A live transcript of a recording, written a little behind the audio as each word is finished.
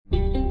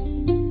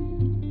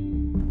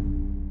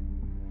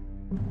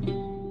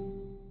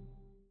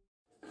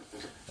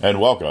And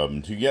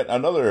welcome to yet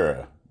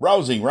another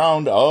rousing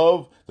round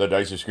of the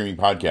Dice Are Screaming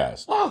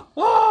podcast.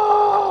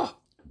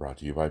 Brought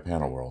to you by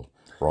Panel World.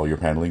 For all your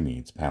paneling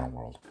needs, Panel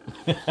World.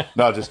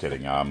 No, just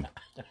kidding.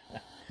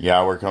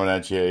 Yeah, we're coming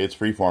at you. It's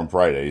Freeform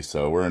Friday,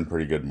 so we're in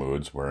pretty good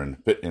moods. We're in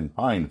fit and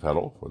fine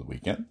pedal for the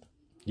weekend.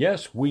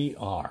 Yes, we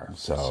are.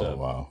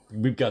 So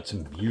we've got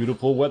some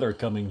beautiful weather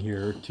coming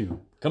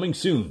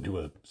soon to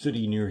a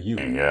city near you.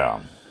 Yeah.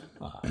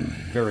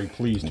 Very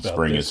pleased about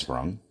Spring this. is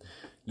sprung.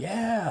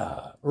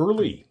 Yeah,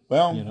 early.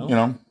 Well,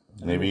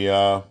 maybe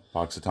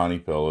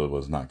Poxitani Pill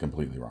was not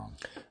completely wrong.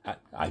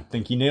 I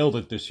think he nailed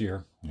it this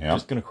year. Yeah.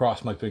 Just going to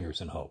cross my fingers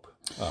and hope.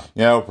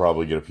 Yeah, we'll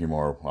probably get a few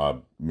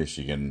more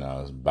Michigan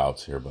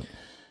bouts here, but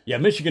yeah,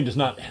 Michigan does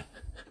not.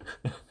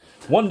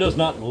 One does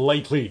not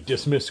lightly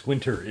dismiss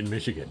winter in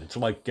Michigan. It's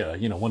like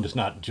one does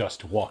not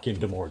just walk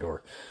into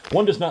Mordor.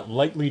 One does not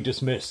lightly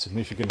dismiss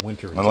Michigan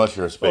winter. Unless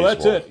you're a space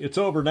that's wolf. it. It's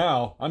over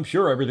now. I'm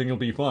sure everything will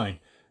be fine.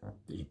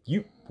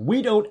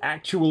 We don't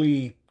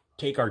actually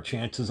take our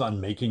chances on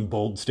making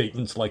bold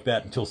statements like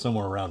that until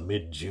somewhere around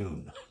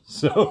mid-June.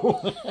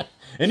 So,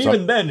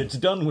 even then, it's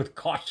done with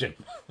caution.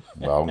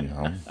 Well,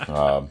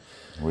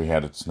 we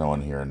had it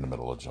snowing here in the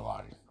middle of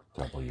July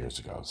a couple of years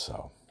ago,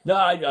 so. No,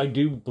 I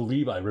do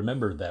believe I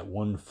remember that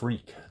one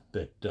freak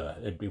that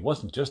it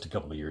wasn't just a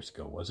couple of years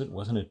ago, was it?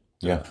 Wasn't it?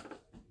 Yeah.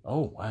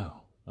 Oh,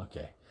 wow.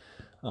 Okay.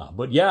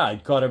 But yeah,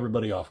 it caught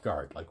everybody off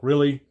guard. Like,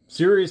 really?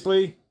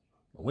 Seriously?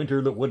 A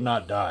winter that would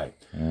not die.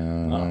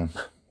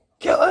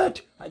 Kill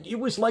it! It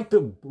was like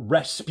the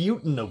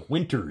Rasputin of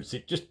winters.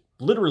 It just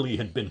literally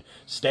had been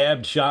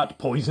stabbed, shot,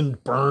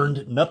 poisoned,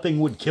 burned. Nothing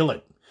would kill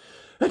it.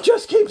 It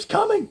just keeps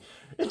coming.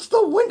 It's the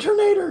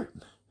Winternator.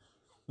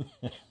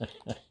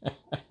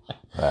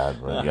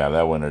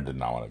 That winter did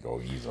not want to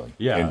go easily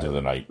into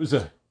the night. It was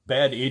a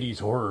bad 80s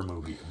horror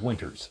movie of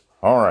winters.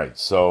 All right,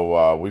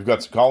 so we've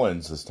got some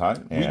call-ins this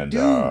time. And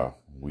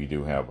we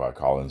do have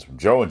call-ins from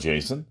Joe and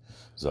Jason.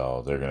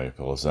 So they're going to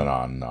fill us in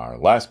on our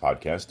last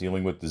podcast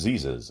dealing with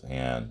diseases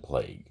and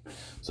plague.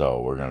 So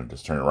we're going to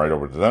just turn it right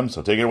over to them.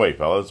 So take it away,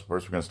 fellas.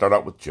 First, we're going to start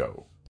out with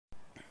Joe.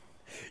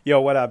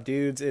 Yo, what up,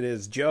 dudes? It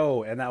is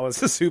Joe, and that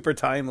was a super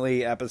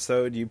timely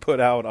episode you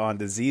put out on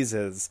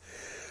diseases.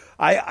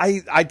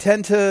 I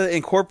tend to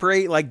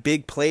incorporate like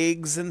big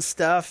plagues and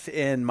stuff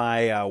in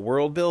my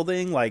world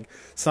building, like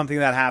something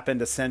that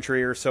happened a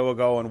century or so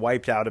ago and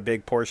wiped out a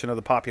big portion of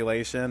the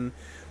population.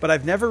 But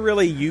I've never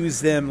really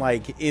used them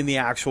like in the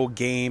actual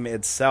game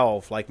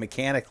itself, like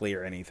mechanically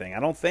or anything. I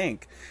don't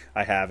think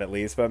I have, at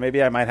least, but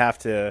maybe I might have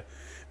to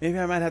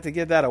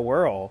give that a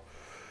whirl.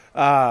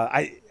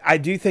 I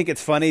do think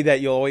it's funny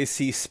that you'll always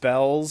see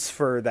spells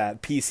for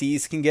that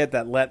PCs can get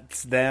that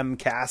lets them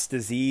cast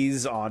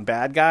disease on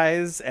bad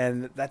guys,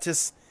 and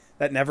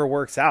that never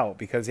works out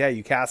because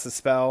you cast a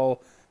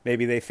spell,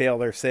 maybe they fail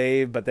their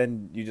save, but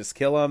then you just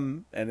kill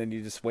them and then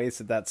you just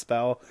wasted that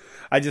spell.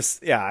 I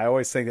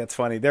always think that's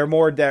funny. They're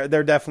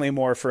definitely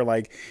more for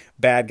like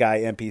bad guy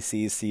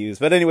NPCs to use.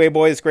 But anyway,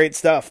 boys, great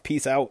stuff.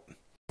 Peace out.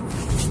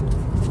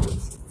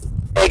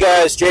 Hey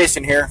guys,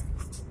 Jason here.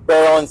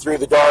 Barreling through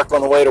the dark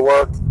on the way to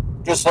work.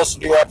 Just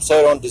listened to your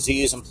episode on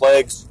disease and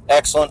plagues.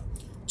 Excellent.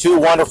 2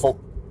 wonderful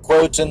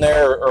quotes in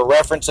there, or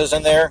references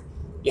in there.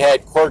 You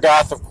had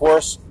Korgoth, of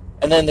course,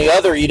 and then the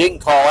other you didn't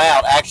call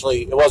out.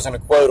 Actually, it wasn't a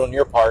quote on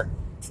your part.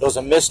 It was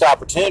a missed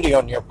opportunity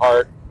on your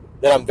part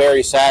that I'm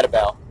very sad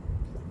about.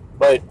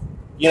 But,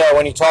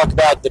 when you talk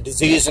about the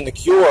disease and the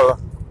cure,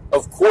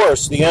 of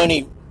course, the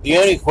only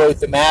quote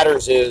that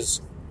matters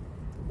is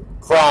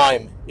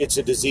crime, it's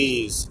a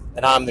disease,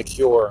 and I'm the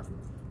cure.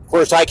 Of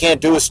course, I can't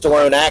do a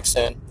Stallone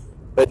accent,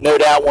 but no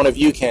doubt one of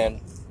you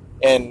can.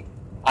 And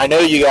I know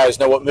you guys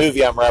know what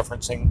movie I'm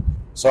referencing,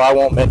 so I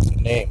won't mention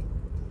the name.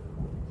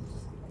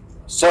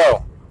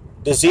 So,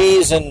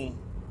 disease and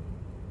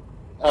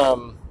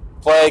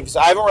plagues.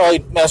 I haven't really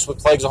messed with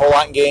plagues a whole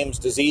lot in games.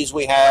 Disease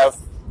we have,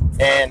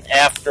 and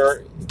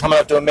after coming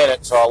up to a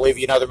minute, so I'll leave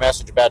you another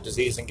message about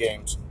disease in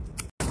games.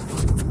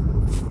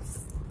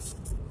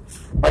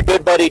 My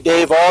good buddy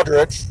Dave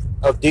Aldrich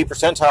of Deep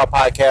Percentile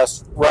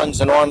Podcast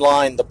runs an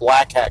online The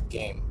Black Hat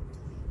game.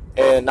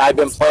 And I've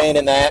been playing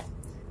in that.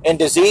 And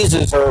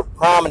diseases are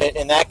prominent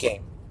in that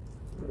game.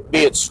 Be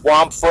it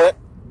Swampfoot,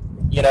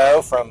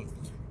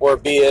 or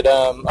be it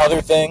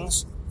other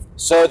things.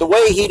 So the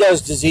way he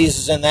does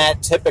diseases in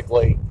that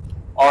typically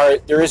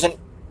there isn't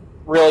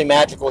really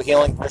magical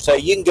healing per se.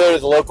 You can go to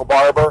the local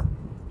barber,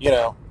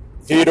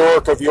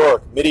 Theodoric of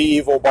York,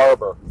 medieval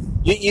barber.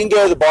 You can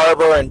go to the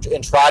barber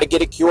and try to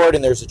get it cured,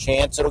 and there's a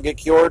chance it'll get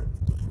cured.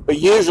 But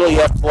usually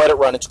you have to let it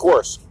run its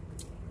course.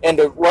 And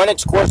to run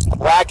its course in the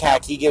Black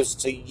Hack, he gives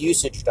it a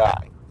usage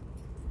die.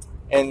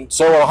 And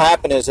so what will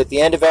happen is at the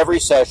end of every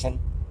session,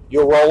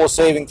 you'll roll a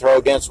saving throw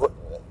against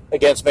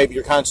maybe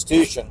your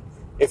Constitution.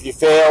 If you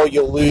fail,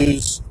 you'll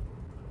lose,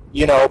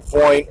 a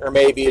point or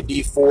maybe a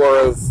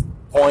D4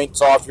 of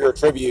points off your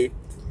attribute.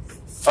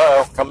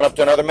 Coming up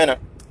to another minute.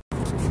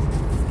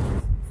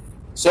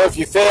 So if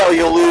you fail,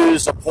 you'll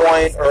lose a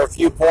point or a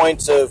few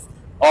points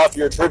off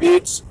your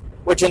attributes,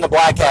 which in the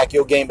Black Hack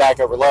you'll gain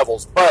back over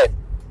levels. But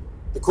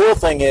the cool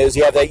thing is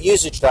you have that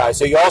usage die,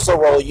 so you also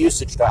roll a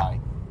usage die.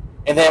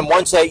 And then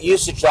once that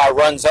usage die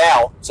runs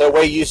out, so the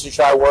way usage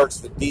die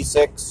works with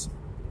D6,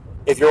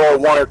 if you roll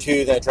 1 or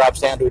 2, then it drops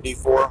down to a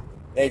D4.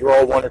 Then you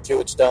roll 1 or 2,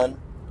 it's done.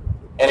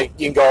 And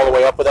you can go all the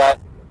way up with that.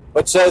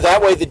 But so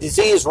that way the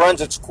disease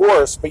runs its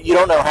course, but you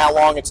don't know how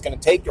long it's going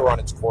to take to run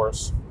its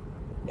course.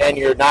 And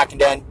you're knocking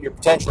down, you're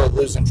potentially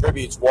losing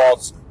tributes while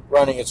it's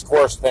running its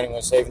course, depending on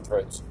the saving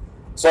throws.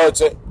 So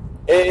it's a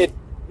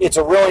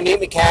really neat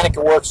mechanic.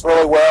 It works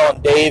really well,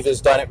 and Dave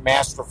has done it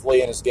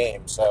masterfully in his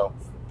game. So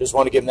just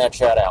want to give him that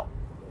shout out.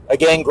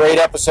 Again, great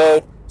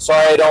episode.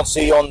 Sorry I don't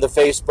see you on the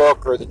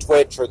Facebook or the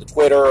Twitch or the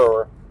Twitter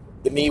or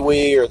the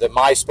MeWe or the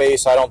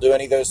MySpace. I don't do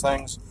any of those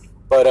things.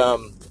 But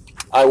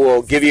I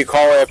will give you a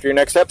call after your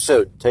next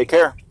episode. Take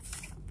care.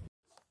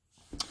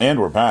 And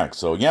we're back.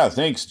 So, yeah,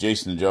 thanks,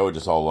 Jason and Joe.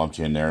 Just all lumped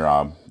you in there.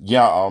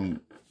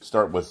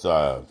 Start with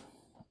Joe.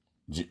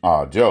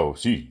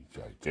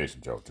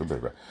 Jason, Joe.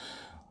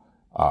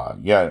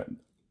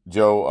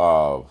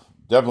 Joe,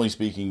 definitely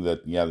speaking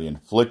that, the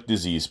inflict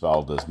disease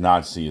spell does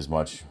not see as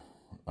much...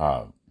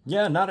 not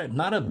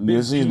a big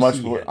disease PC much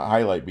hit.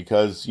 highlight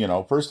because,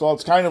 first of all,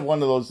 it's kind of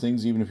one of those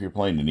things, even if you're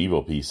playing an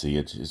evil PC,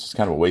 it's just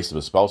kind of a waste of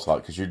a spell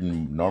slot because you're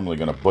normally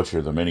going to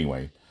butcher them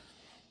anyway.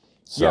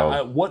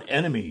 So, what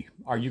enemy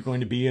are you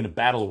going to be in a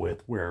battle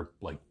with where,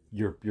 like,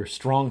 your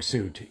strong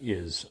suit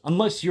is,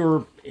 unless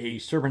you're a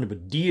servant of a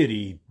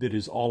deity that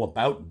is all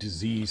about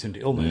disease and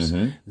illness,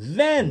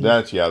 then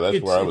that's where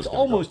I was. It's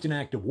almost an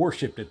act of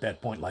worship at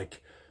that point,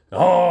 like,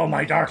 oh,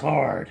 my Dark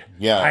Lord!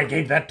 Yeah, I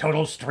gave that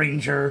total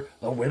stranger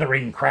the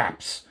withering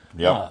craps.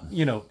 Yeah,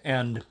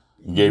 and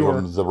gave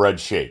him the red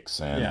shakes,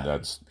 and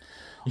that's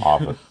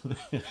often.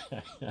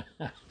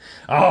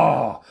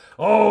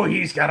 oh,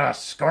 he's got a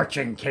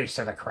scorching case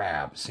of the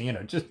crabs.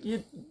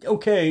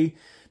 Okay,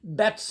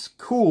 that's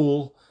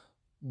cool,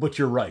 but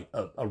you're right.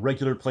 A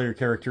regular player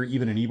character,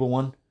 even an evil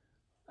one,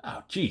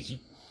 oh, geez, you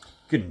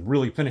can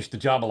really finish the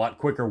job a lot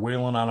quicker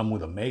wailing on him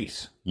with a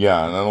mace.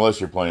 Yeah, and unless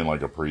you're playing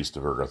like a priest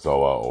of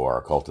Urgathoa or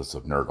a cultist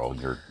of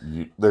Nurgle,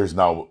 there's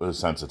no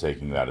sense of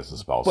taking that as a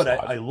spell slot.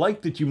 But I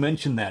like that you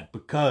mentioned that,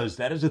 because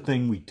that is a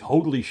thing we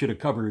totally should have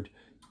covered,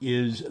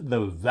 is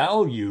the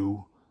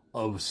value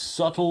of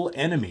subtle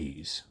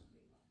enemies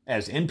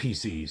as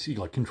NPCs,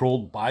 like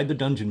controlled by the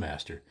Dungeon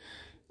Master.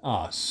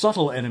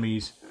 Subtle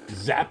enemies,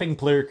 zapping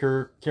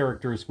player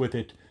characters with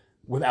it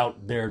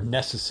without their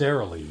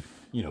necessarily,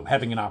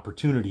 having an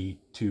opportunity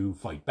to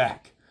fight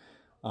back.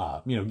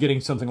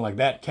 Getting something like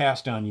that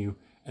cast on you,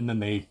 and then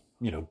they,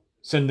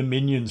 send the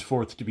minions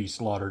forth to be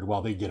slaughtered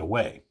while they get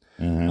away.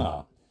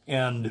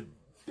 And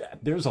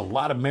there's a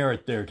lot of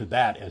merit there to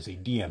that as a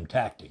DM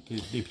tactic.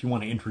 If you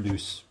want to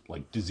introduce,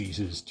 like,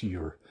 diseases to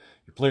your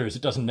players,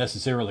 it doesn't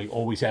necessarily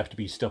always have to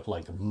be stuff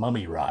like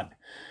mummy rot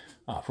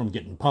from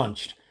getting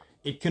punched.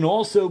 It can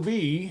also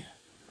be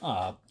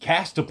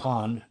cast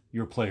upon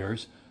your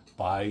players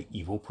by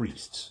evil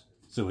priests.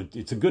 So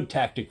it's a good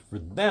tactic for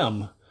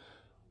them,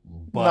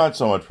 but not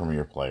so much from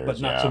your players.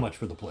 But not so much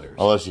for the players.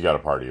 Unless you got a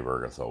party of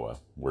Urgathoa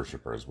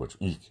worshippers, which...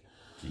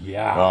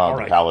 Yeah, all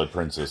right. The Pallid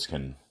Princess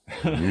can...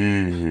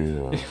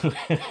 The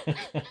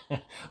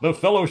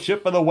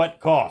Fellowship of the Wet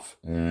Cough.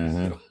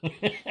 On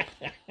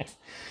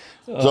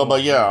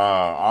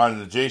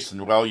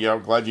Jason,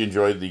 I'm glad you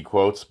enjoyed the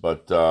quotes,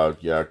 but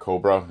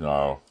Cobra,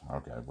 no.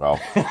 Okay, well,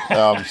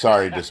 I'm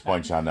sorry to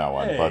disappoint you on that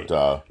one, but...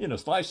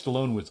 Sly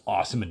Stallone was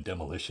awesome in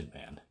Demolition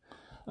Man.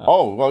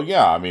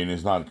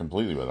 He's not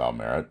completely without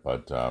merit,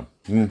 but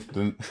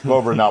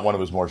Cobra, not one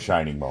of his more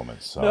shining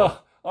moments. So. No,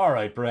 all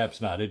right,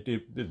 perhaps not.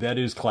 That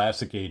is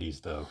classic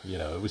 80s, though.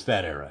 It was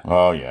that era.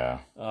 Oh, yeah.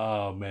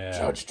 Oh, man.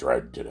 Judge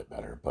Dredd did it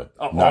better, but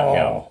not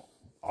him.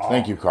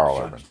 Thank you, Carl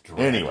Urban.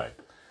 Anyway.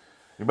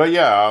 But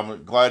yeah,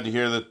 I'm glad to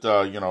hear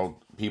that,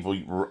 people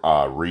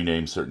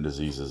rename certain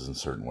diseases in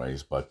certain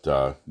ways. But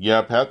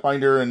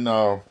Pathfinder and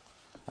I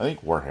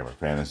think Warhammer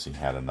Fantasy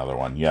had another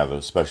one. Yeah,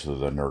 especially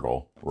the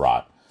Nurgle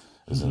rot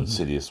is an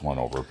insidious one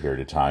over a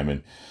period of time.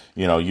 And,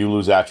 you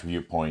lose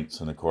attribute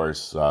points. And, of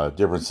course,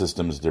 different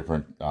systems,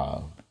 different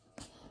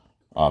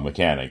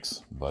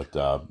mechanics. But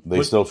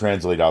they still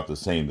translate out the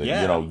same. That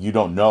you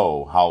don't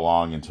know how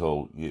long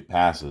until it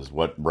passes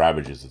what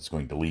ravages it's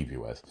going to leave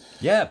you with.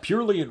 Yeah,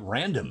 purely at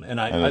random. And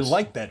I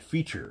like that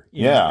feature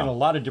in a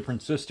lot of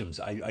different systems.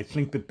 I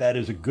think that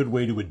is a good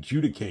way to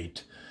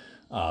adjudicate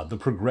the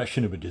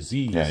progression of a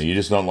disease. Yeah, you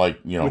just don't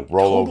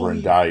roll over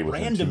and die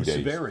within random 2 days.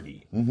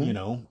 Severity.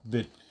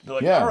 That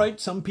all right,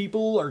 some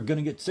people are going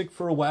to get sick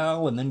for a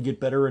while and then get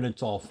better and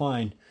it's all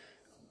fine.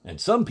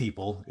 And some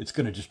people, it's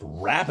going to just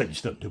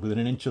ravage them to within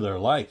an inch of their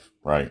life.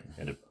 Right.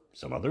 And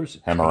some others...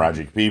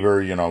 Hemorrhagic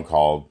fever,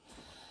 called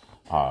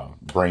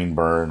brain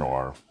burn,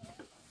 or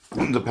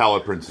the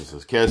Pallid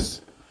Princess's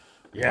Kiss.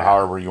 Yeah.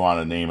 However you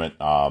want to name it,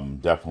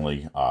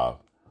 definitely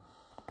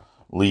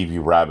leave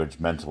you ravaged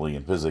mentally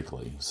and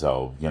physically.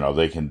 So,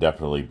 they can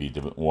definitely be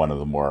one of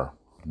the more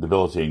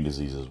debilitating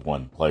diseases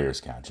when players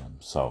catch them.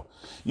 So,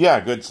 yeah,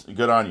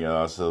 good on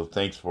you. So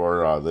thanks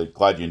for...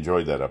 glad you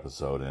enjoyed that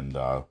episode. And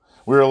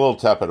we were a little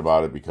tepid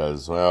about it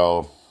because,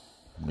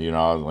 You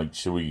know, like,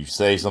 should we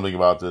say something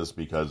about this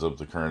because of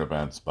the current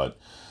events? But,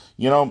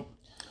 you know,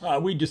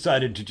 we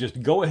decided to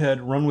just go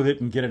ahead, run with it,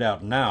 and get it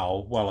out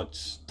now while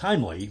it's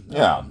timely.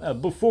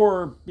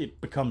 Before it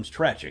becomes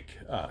tragic,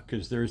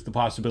 because there's the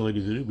possibility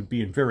that it would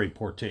be in very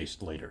poor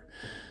taste later.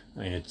 I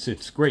mean,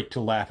 it's great to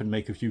laugh and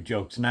make a few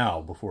jokes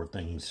now before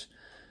things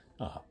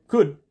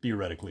could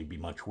theoretically be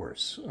much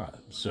worse.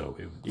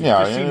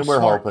 And we're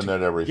hoping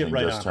that everything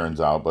just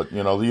turns out. But,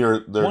 you know,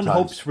 one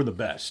hopes for the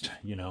best,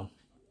 you know.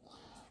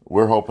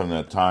 We're hoping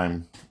that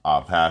time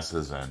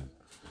passes and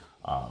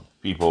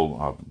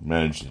people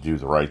manage to do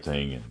the right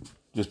thing and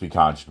just be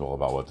conscionable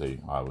about what they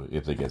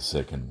if they get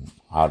sick and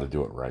how to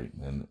do it right,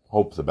 and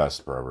hope the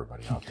best for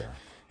everybody out there.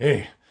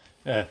 Hey,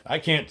 I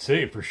can't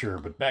say for sure,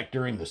 but back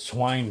during the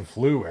swine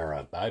flu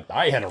era,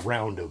 I had a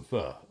round of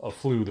a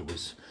flu that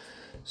was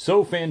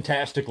so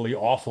fantastically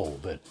awful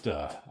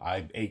that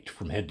I ached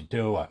from head to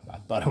toe. I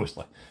thought I was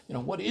like, you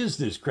know, what is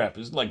this crap?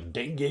 Is it like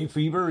dengue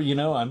fever? You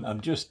know, I'm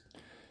just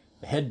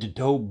head to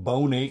toe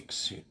bone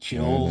aches,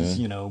 chills,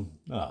 you know,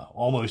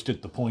 almost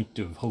at the point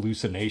of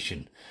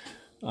hallucination.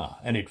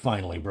 And it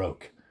finally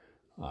broke.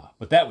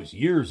 But that was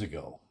years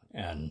ago,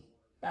 and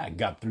I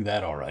got through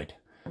that all right.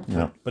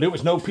 Yeah. But it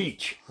was no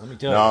peach, let me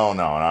tell you. No,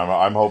 and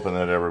I'm hoping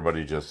that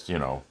everybody just, you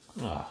know,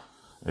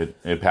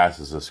 it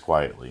passes this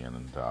quietly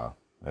and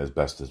as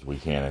best as we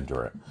can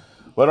endure it.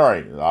 But all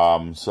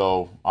right,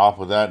 so off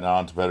with that and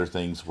on to better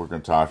things. We're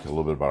going to talk a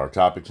little bit about our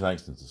topic tonight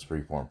since it's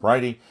Freeform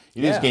Friday.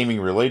 It is gaming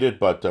related,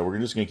 but we're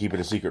just going to keep it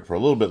a secret for a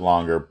little bit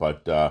longer.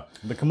 But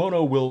the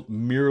kimono will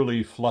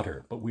merely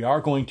flutter, but we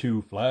are going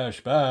to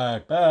flash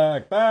back.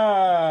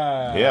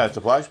 Yeah, it's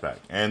a flashback.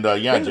 And into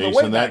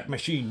Jason, the Wayback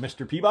Machine,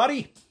 Mr.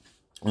 Peabody.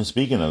 And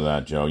speaking of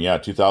that, Joe,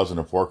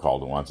 2004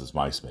 called and wants his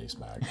MySpace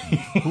back.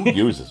 Who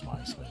uses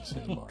MySpace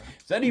anymore?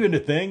 Is that even a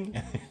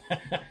thing?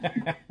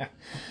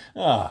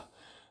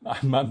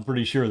 I'm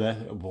pretty sure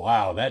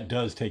that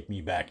does take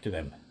me back to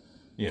them,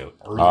 you know,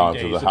 early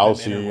days. To the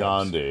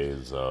halcyon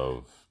days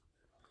of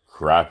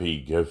crappy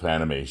GIF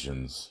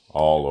animations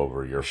all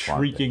over your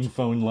shrieking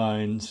phone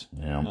lines.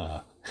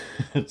 Yeah.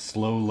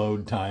 Slow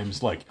load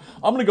times. Like,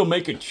 I'm going to go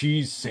make a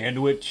cheese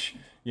sandwich,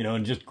 you know,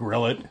 and just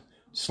grill it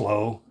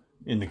slow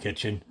in the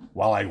kitchen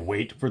while I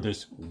wait for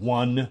this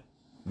one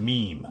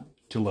meme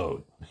to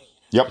load.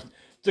 Yep.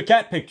 It's a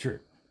cat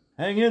picture.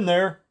 Hang in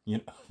there. You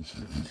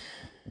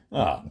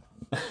know.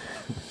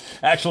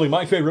 Actually,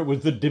 my favorite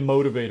was the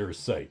Demotivator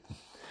site.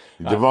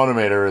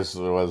 Demotivator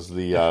was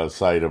the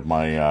site of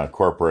my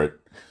corporate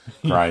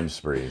crime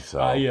spree. So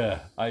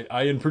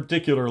I in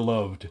particular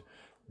loved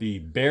the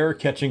bear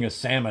catching a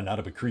salmon out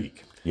of a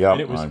creek. Yeah, and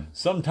it was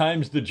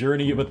sometimes the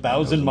journey of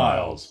 1,000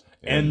 miles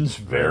ends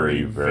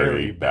very,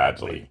 very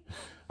badly.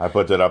 I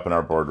put that up in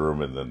our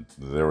boardroom, and then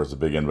there was a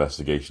big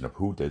investigation of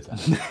who did that.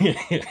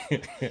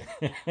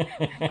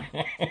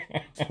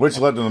 Which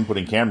led to them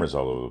putting cameras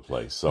all over the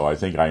place. So I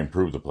think I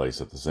improved the place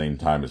at the same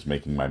time as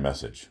making my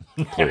message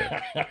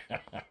clear.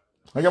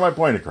 I got my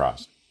point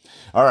across.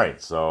 All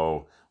right,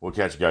 so we'll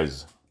catch you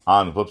guys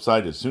on the flip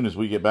side as soon as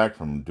we get back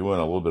from doing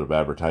a little bit of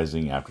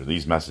advertising after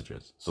these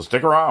messages. So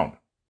stick around.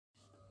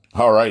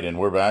 All right, and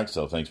we're back,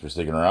 so thanks for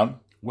sticking around.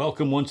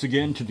 Welcome once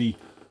again to the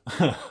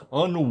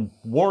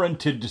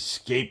unwarranted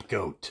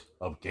scapegoat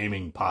of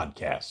gaming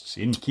podcasts,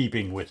 in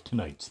keeping with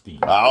tonight's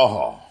theme.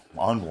 Oh,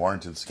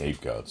 unwarranted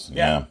scapegoats.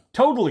 Yeah.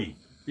 Totally.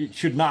 It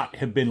should not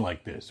have been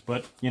like this,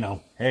 but, you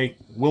know, hey,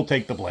 we'll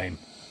take the blame.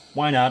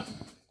 Why not?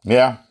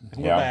 Yeah.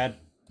 We're bad.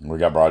 We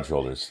got broad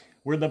shoulders.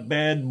 We're the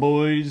bad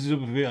boys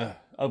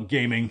of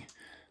gaming.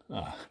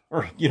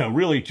 Or, you know,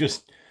 really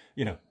just,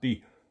 you know,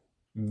 the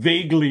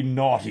vaguely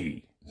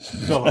naughty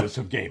fellows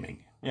of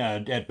gaming.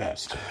 Yeah, at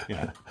best.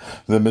 Yeah.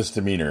 The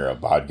misdemeanor of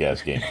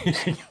podcast gaming.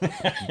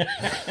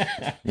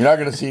 You're not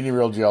going to see any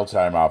real jail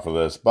time off of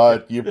this,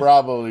 but you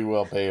probably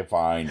will pay a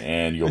fine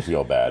and you'll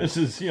feel bad. This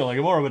is, you know, like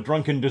more of a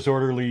drunken,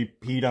 disorderly,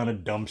 peed on a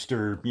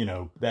dumpster, you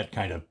know, that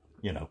kind of,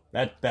 you know,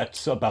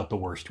 that's about the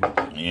worst we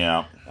get.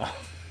 Yeah.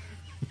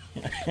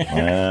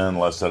 And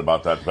less said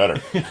about that, the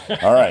better.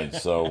 All right,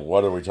 so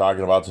what are we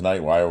talking about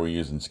tonight? Why are we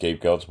using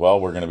scapegoats? Well,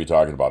 we're going to be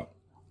talking about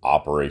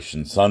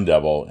Operation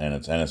Sundevil and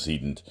its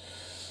antecedent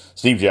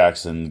Steve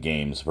Jackson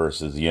games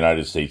versus the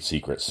United States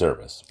Secret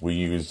Service. We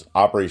use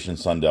Operation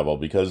Sundevil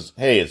because,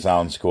 hey, it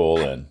sounds cool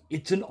and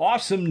it's an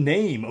awesome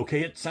name,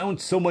 okay? It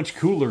sounds so much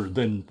cooler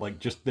than, like,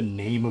 just the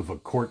name of a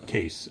court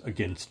case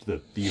against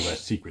the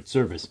U.S. Secret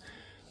Service.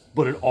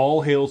 But it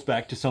all hails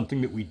back to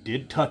something that we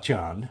did touch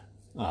on,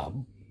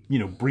 you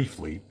know,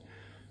 briefly,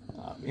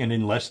 and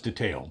in less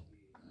detail,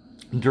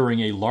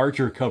 during a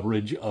larger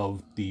coverage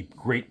of the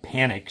great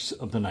panics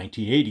of the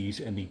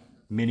 1980s and the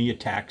many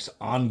attacks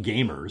on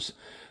gamers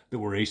that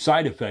were a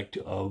side effect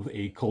of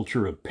a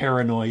culture of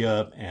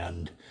paranoia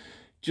and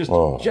just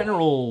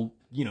general,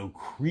 you know,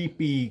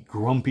 creepy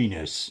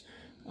grumpiness.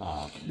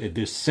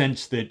 This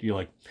sense that you're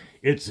like,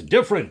 it's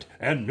different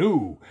and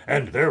new,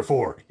 and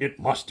therefore it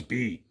must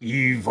be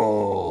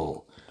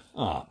evil.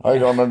 I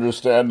don't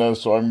understand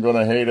this, so I'm going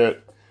to hate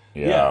it.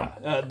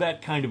 Yeah.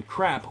 That kind of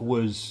crap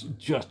was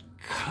just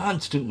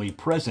constantly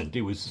present.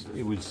 It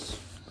was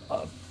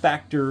a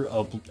factor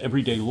of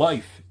everyday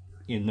life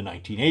in the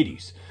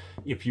 1980s.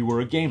 If you were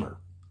a gamer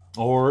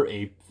or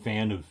a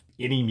fan of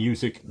any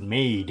music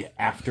made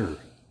after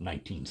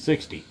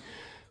 1960.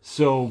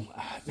 So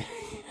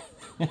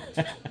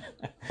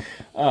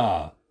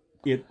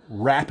it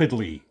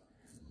rapidly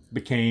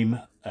became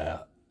a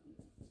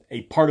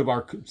part of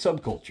our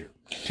subculture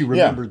to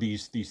remember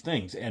these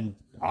things. And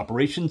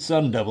Operation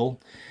Sundevil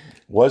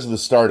was the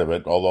start of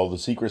it, although the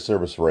Secret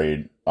Service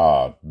raid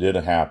did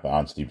happen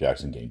on Steve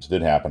Jackson Games,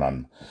 did happen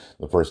on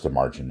the 1st of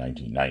March in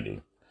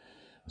 1990.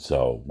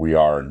 So we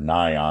are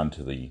nigh on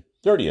to the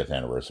 30th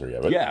anniversary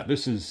of it. Yeah,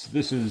 this is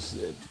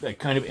a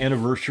kind of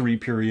anniversary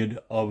period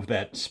of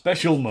that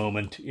special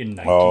moment in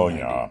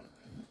 1990.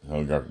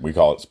 Oh, yeah. We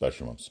call it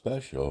special moments.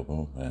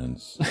 Special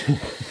moments.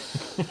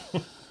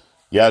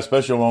 Yeah,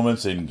 special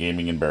moments in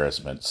gaming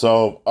embarrassment.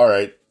 So, all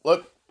right,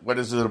 look, what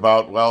is it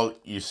about? Well,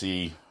 you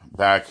see,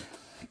 back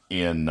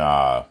in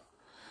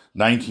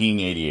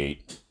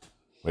 1988,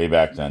 way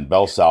back then,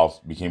 Bell South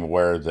became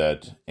aware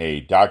that a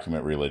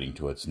document relating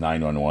to its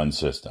 911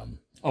 system.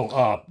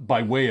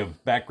 By way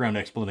of background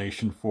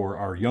explanation for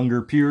our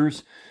younger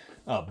peers,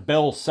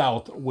 Bell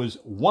South was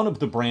one of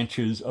the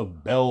branches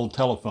of Bell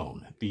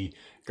Telephone, the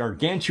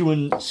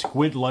gargantuan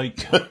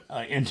squid-like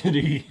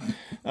entity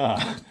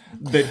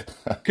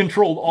that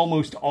controlled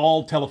almost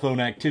all telephone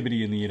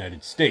activity in the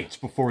United States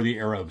before the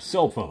era of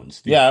cell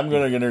phones. I'm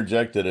going to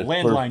interject it.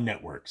 Landline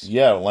networks.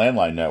 Yeah,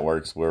 landline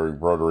networks where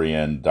rotary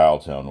and dial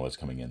tone was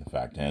coming into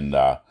effect. And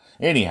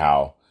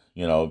anyhow,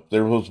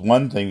 there was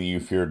one thing that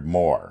you feared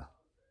more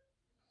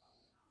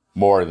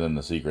than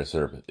the Secret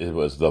Service. It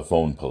was the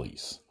phone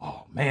police.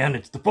 Oh, man,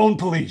 it's the phone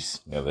police.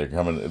 Yeah, they're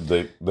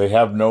coming. They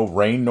have no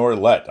rein nor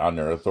let on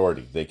their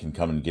authority. They can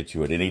come and get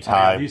you at any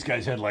time. These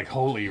guys had like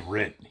holy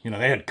writ.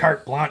 They had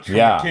carte blanche from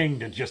the king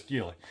to just,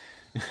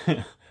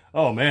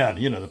 oh, man,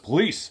 the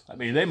police. I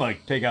mean, they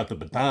might take out the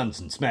batons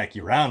and smack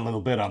you around a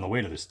little bit on the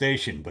way to the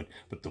station, but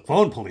the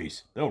phone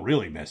police, they'll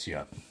really mess you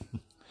up.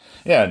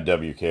 Yeah, and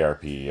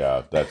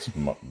WKRP, that's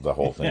the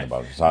whole thing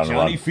about it.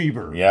 Johnny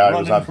Fever,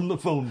 running from the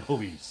phone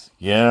police.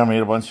 Yeah, I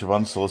made a bunch of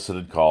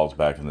unsolicited calls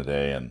back in the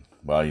day, and,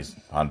 well, he's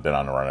been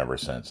on the run ever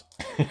since.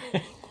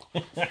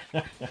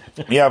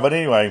 Yeah, but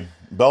anyway,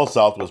 Bell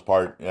South was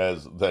part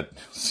as that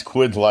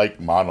squid-like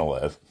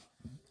monolith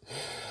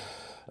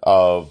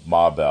of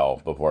Ma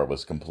Bell before it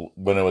was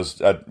when it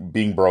was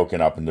being broken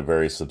up into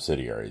various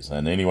subsidiaries.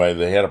 And anyway,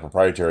 they had a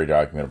proprietary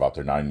document about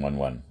their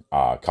 911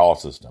 call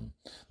system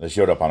that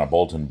showed up on a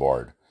bulletin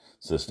board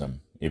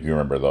system, if you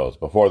remember those.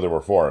 Before there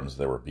were forums,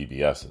 there were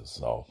BBSs,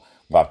 so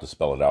I'll have to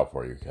spell it out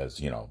for you,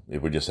 because,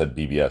 if we just said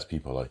BBS,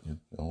 people are like,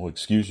 oh,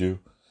 excuse you.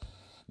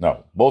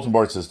 No, bulletin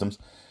board systems.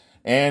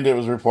 And it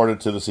was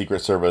reported to the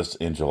Secret Service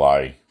in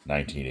July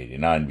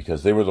 1989,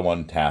 because they were the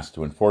one tasked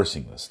to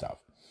enforcing this stuff.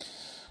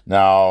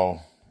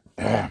 Now,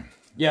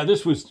 yeah,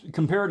 this was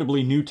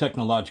comparatively new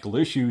technological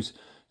issues,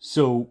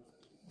 so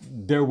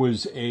there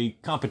was a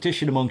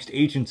competition amongst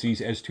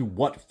agencies as to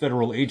what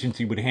federal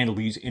agency would handle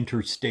these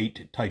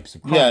interstate types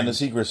of crimes. Yeah, and the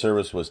Secret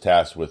Service was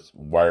tasked with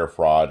wire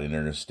fraud and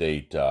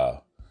interstate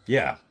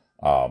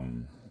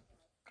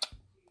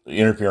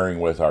interfering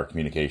with our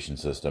communication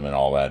system and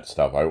all that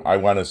stuff. I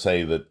want to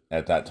say that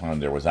at that time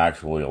there was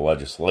actually a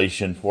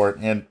legislation for it,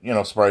 and,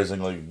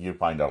 surprisingly, you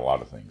find out a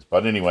lot of things.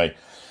 But anyway,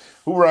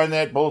 who ran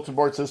that bulletin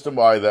board system?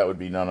 Why, that would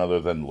be none other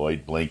than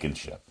Lloyd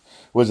Blankenship,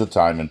 who was at the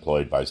time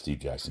employed by Steve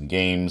Jackson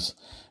Games,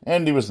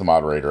 and he was the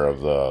moderator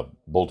of the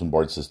bulletin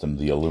board system,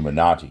 the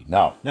Illuminati.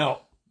 Now,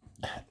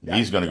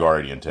 he's going to go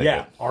already and take it.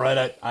 Yeah, all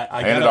right.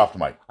 I hand it off to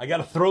Mike. I got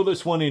to throw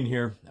this one in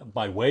here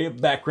by way of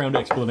background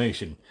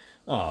explanation.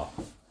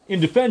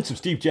 In defense of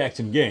Steve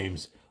Jackson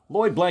Games,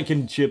 Lloyd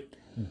Blankenship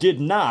did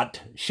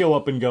not show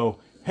up and go,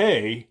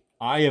 hey,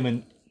 I am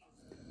an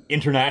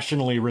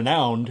internationally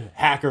renowned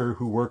hacker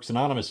who works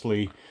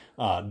anonymously,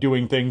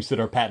 doing things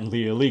that are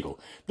patently illegal.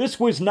 This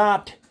was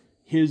not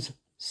his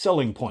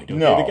selling point. Okay?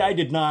 No. The guy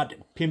did not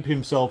pimp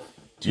himself.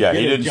 He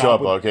didn't show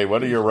up. Okay,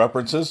 what are your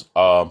references?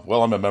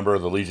 Well, I'm a member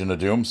of the Legion of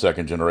Doom,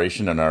 second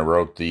generation, and I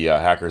wrote the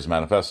Hacker's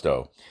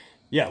Manifesto.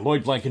 Yeah,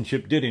 Lloyd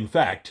Blankenship did, in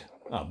fact,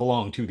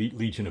 belong to the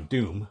Legion of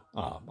Doom,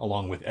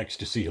 along with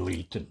Ecstasy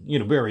Elite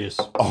and, various...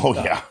 Oh,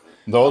 yeah.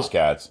 Those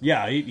cats.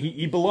 Yeah,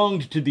 he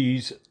belonged to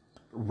these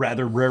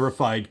rather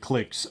rarefied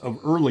cliques of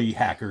early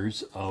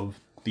hackers of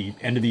the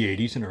end of the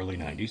 80s and early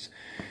 90s.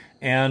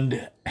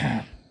 And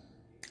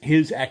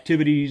his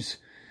activities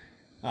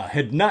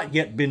had not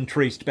yet been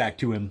traced back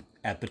to him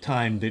at the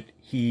time that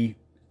he,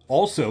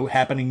 also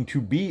happening to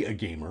be a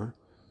gamer,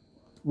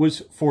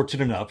 was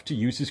fortunate enough to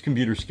use his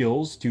computer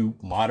skills to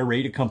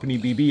moderate a company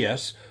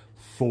BBS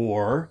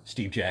for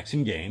Steve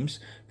Jackson Games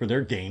for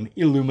their game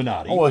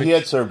Illuminati. Oh, well, he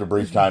had served a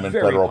brief time in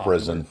federal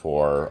prison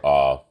for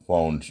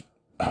phone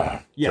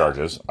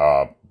charges.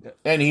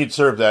 And he'd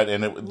served that,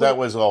 and that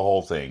was the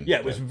whole thing. Yeah,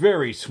 it was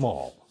very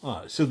small.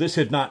 So this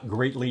had not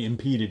greatly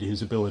impeded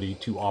his ability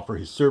to offer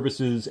his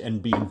services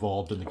and be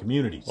involved in the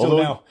community. So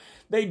now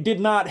they did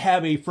not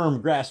have a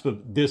firm grasp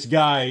of this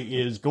guy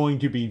is going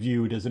to be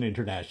viewed as an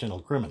international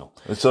criminal.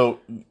 So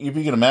if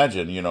you can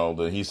imagine,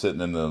 that he's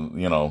sitting in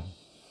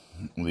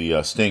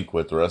the stink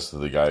with the rest of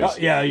the guys.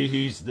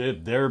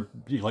 They're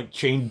like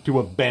chained to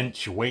a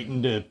bench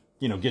waiting to,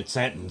 get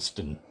sentenced.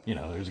 And,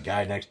 there's a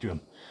guy next to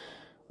him.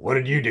 What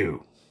did you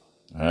do?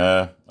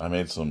 I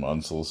made some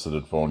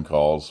unsolicited phone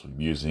calls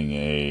using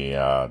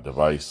a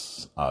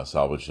device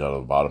salvaged out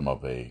of the bottom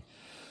of a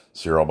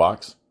cereal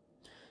box.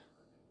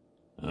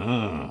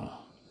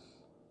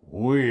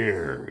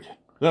 Weird.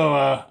 So,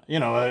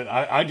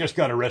 I just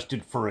got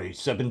arrested for a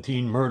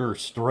 17 murder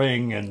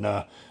string, and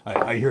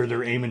I hear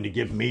they're aiming to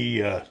give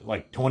me,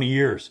 20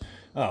 years.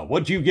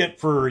 What'd you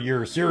get for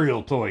your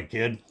cereal toy,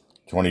 kid?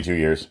 22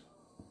 years.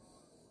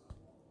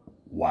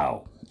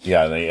 Wow.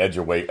 Yeah, they edge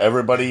away.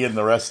 Everybody in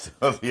the rest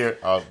of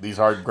these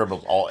hardened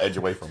criminals all edge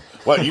away from.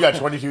 What, you got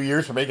 22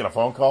 years for making a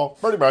phone call?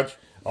 Pretty much.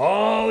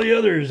 All the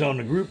others on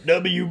the Group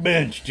W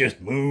bench just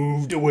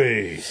moved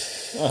away.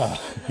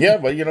 Yeah,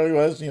 but he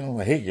was,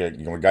 hey,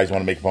 you guys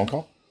want to make a phone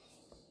call?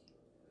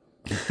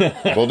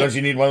 Well, don't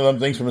you need one of them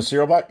things from a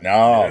cereal box?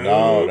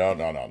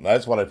 No.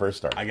 That's when I first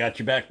started. I got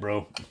your back,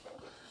 bro.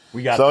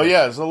 We got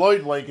so, so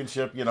Lloyd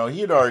Blankenship,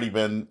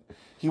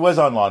 he was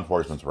on law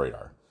enforcement's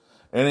radar.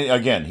 And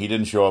again, he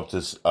didn't show up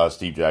to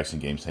Steve Jackson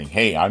games saying,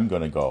 hey, I'm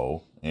going to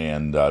go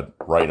and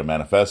write a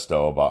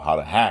manifesto about how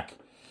to hack.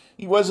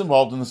 He was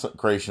involved in the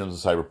creation of the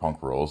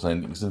cyberpunk rules,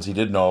 and since he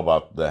did know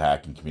about the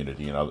hacking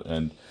community,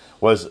 and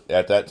was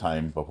at that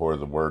time, before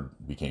the word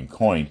became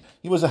coined,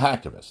 he was a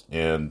hacktivist.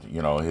 And,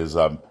 his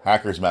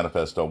Hacker's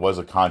Manifesto was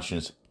a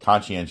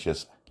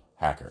conscientious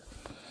hacker.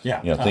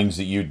 Yeah. Things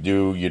that you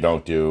do, you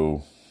don't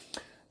do.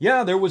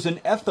 Yeah, there was an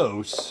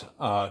ethos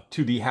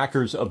to the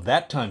hackers of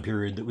that time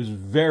period that was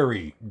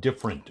very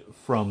different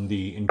from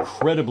the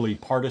incredibly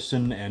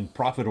partisan and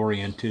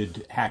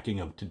profit-oriented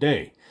hacking of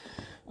today.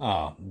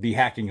 The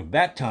hacking of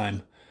that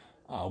time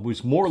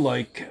was more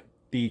like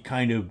the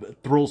kind of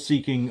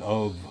thrill-seeking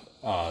of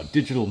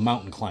digital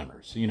mountain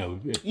climbers.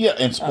 And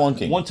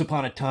splunking. Once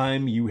upon a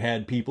time, you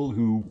had people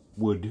who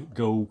would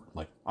go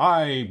like,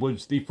 I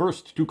was the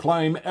first to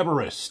climb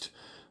Everest.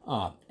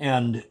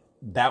 And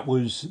that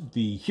was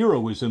the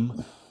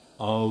heroism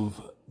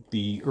of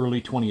the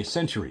early 20th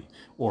century.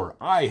 Or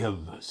I have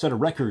set a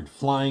record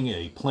flying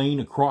a plane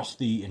across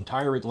the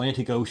entire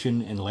Atlantic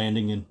Ocean and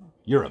landing in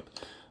Europe.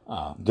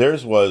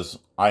 Theirs was,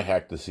 I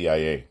hacked the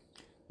CIA.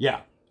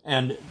 Yeah,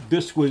 and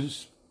this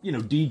was,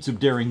 deeds of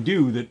daring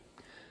do that,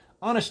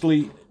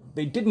 honestly,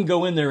 they didn't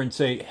go in there and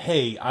say,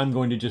 hey, I'm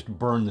going to just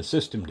burn the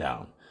system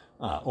down,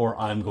 or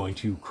I'm going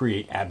to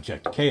create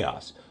abject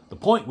chaos. The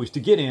point was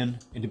to get in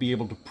and to be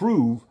able to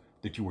prove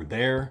that you were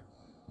there,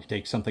 to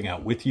take something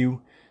out with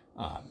you,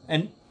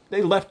 and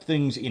they left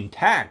things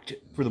intact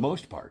for the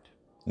most part.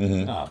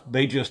 Mm-hmm.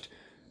 They just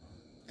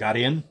got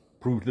in,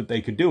 proved that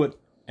they could do it,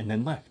 and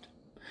then left.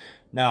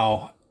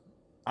 Now,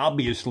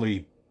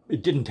 obviously,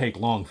 it didn't take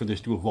long for this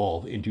to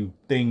evolve into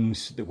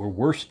things that were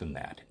worse than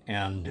that.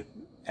 And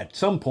at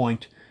some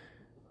point,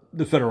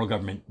 the federal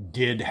government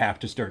did have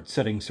to start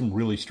setting some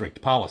really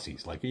strict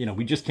policies. Like,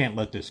 we just can't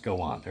let this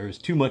go on. There is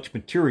too much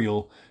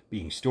material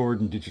being stored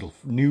in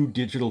new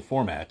digital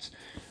formats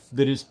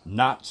that is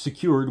not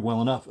secured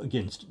well enough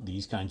against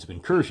these kinds of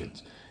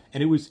incursions.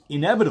 And it was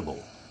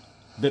inevitable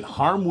that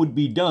harm would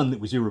be done that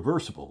was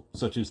irreversible,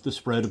 such as the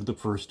spread of the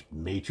first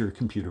major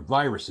computer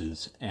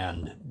viruses,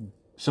 and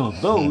some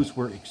of those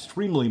were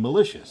extremely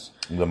malicious.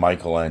 The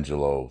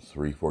Michelangelo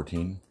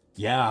 314?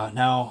 Yeah,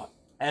 now,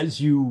 as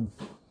you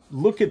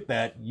look at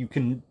that, you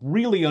can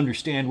really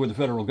understand where the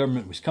federal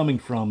government was coming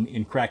from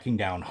in cracking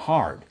down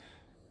hard.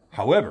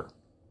 However,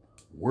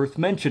 worth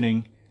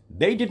mentioning,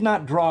 they did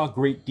not draw a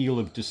great deal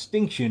of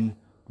distinction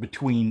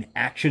between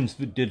actions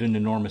that did an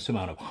enormous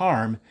amount of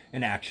harm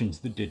and actions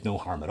that did no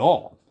harm at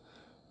all.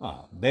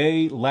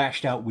 They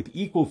lashed out with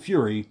equal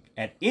fury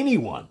at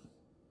anyone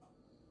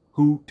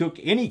who took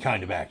any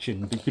kind of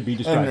action that could be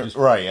described as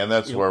right, and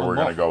that's where we're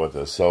going to go with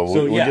this. So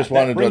we just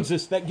wanted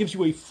that gives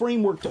you a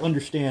framework to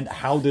understand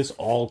how this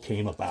all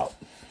came about.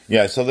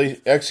 Yeah, so they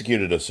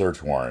executed a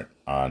search warrant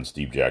on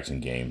Steve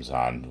Jackson Games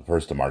on the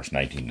 1st of March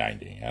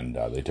 1990, and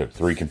they took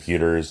 3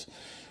 computers,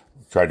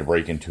 tried to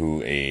break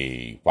into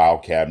a file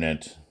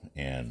cabinet,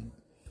 and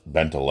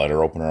bent a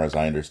letter opener, as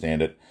I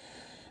understand it,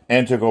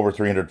 and took over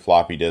 300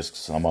 floppy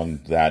disks. Among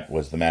that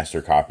was the master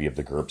copy of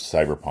the GURPS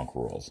Cyberpunk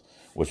Rules,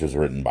 which was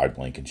written by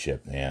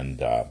Blankenship, and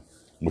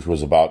which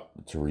was about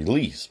to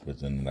release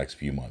within the next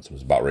few months. It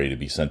was about ready to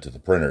be sent to the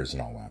printers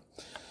and all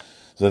that.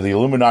 So the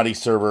Illuminati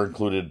server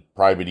included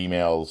private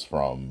emails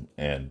from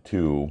and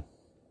to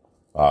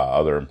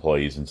other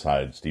employees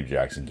inside Steve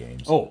Jackson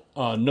Games. Oh,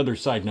 another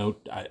side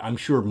note, I'm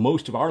sure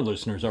most of our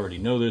listeners already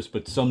know this,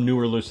 but some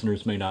newer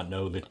listeners may not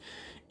know that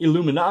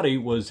Illuminati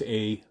was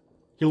a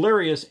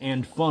hilarious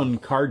and fun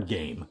card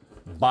game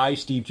by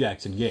Steve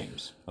Jackson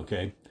Games,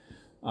 okay?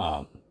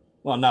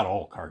 Well, not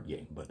all card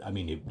game, but I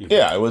mean,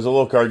 it was a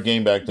little card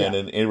game back then,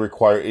 and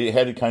it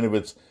had kind of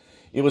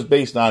it was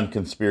based on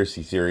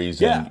conspiracy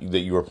theories, and that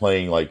you were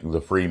playing like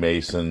the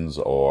Freemasons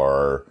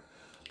or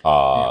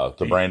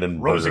the Brandon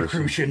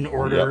Rosicrucian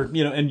Order,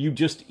 and you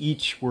just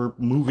each were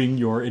moving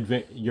your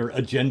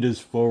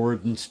agendas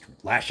forward and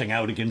lashing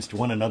out against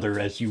one another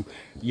as you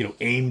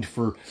aimed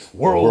for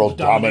world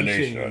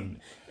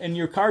domination in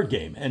your card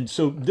game. And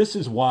so this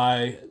is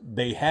why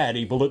they had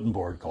a bulletin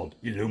board called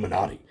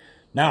Illuminati.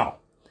 Now,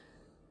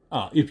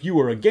 if you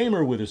were a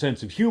gamer with a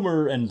sense of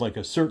humor and like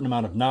a certain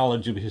amount of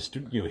knowledge of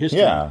history,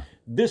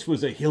 this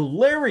was a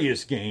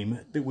hilarious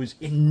game that was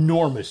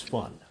enormous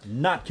fun.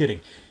 Not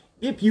kidding.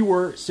 If you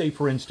were, say,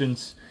 for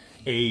instance,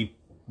 a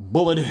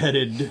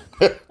bullet-headed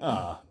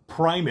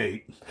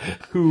primate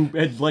who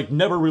had like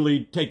never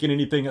really taken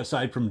anything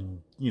aside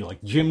from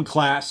like gym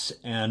class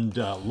and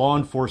law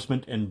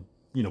enforcement and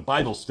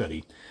Bible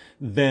study,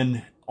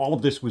 then all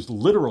of this was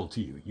literal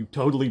to you. You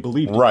totally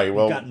believed it. Right.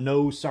 Well, you got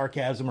no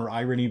sarcasm or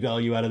irony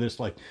value out of this.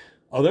 Like,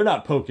 oh, they're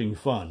not poking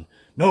fun.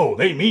 No,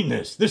 they mean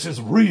this. This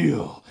is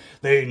real.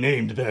 They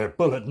named their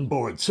bulletin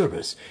board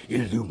service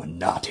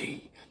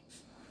Illuminati.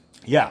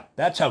 Yeah,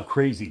 that's how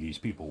crazy these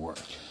people were.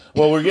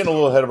 Well, we're getting a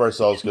little ahead of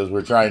ourselves because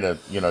we're trying to,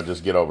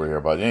 just get over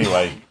here. But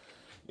anyway,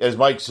 as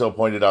Mike so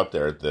pointed out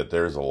there, that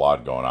there's a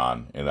lot going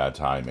on in that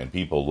time, and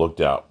people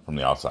looked out from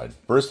the outside.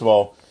 First of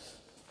all,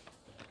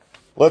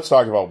 let's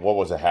talk about what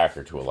was a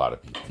hacker to a lot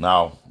of people.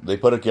 Now, they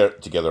put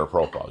together a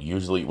profile.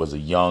 Usually it was a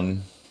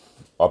young,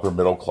 upper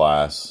middle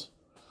class,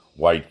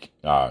 white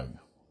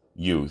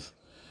youth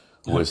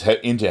who was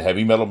into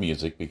heavy metal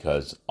music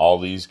because all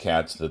these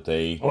cats that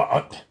they...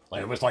 Well,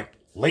 it was like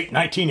late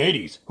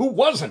 1980s. Who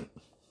wasn't?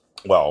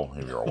 Well,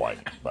 if you're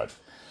white. But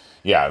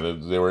yeah,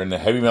 they were into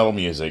heavy metal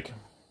music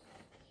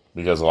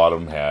because a lot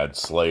of them had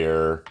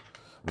Slayer,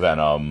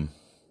 Venom,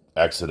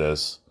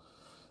 Exodus,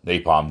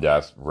 Napalm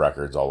Death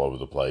records all over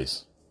the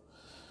place.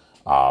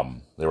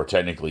 They were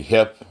technically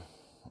hip,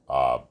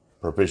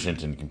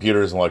 proficient in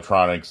computers and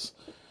electronics,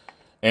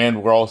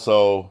 and were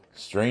also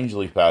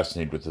strangely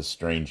fascinated with this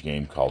strange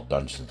game called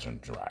Dungeons and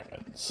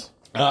Dragons.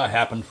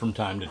 Happened from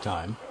time to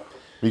time.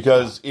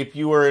 Because if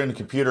you were in a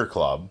computer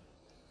club,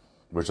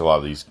 which a lot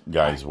of these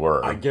guys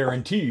were, I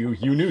guarantee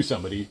you knew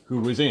somebody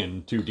who was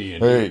into D&D.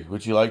 Hey,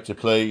 would you like to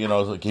play,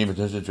 a game of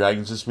Dungeons and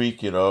Dragons this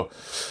week? I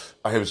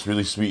have this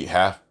really sweet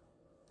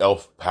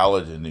half-elf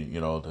paladin,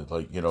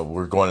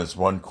 we're going on this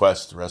one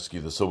quest to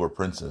rescue the Silver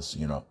Princess,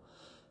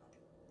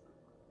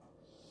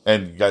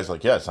 And you guys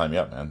like, yeah, sign me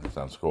up, man.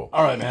 Sounds cool.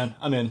 All right, man,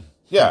 I'm in.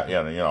 Yeah,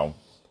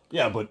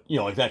 Yeah, but,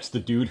 like, that's the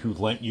dude who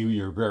lent you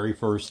your very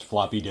first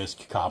floppy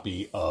disk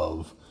copy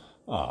of...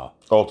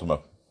 Ultima,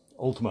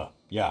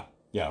 yeah.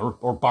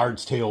 Or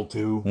Bard's Tale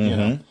 2,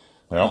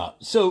 Yep.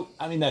 So,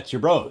 I mean, that's your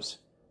bros.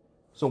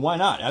 So why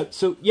not?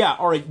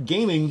 All right,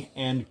 gaming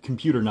and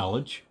computer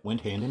knowledge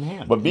went hand in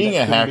hand. But being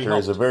a hacker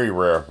is a very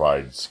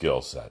rarefied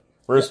skill set.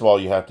 First of all,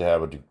 you have to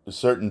have a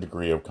certain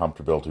degree of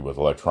comfortability with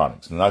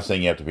electronics. I'm not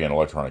saying you have to be an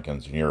electronic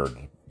engineer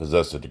to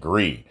possess a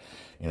degree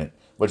in it,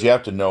 but you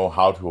have to know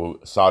how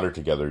to solder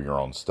together your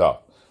own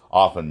stuff,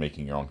 often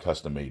making your own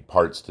custom-made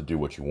parts to do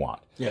what you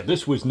want. Yeah,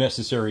 this was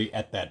necessary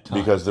at that time.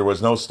 Because there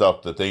was no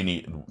stuff that they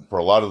need for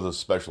a lot of the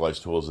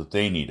specialized tools that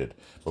they needed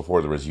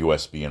before there was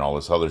USB and all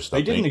this other stuff.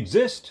 They didn't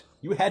exist.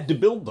 You had to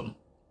build them.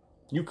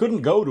 You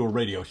couldn't go to a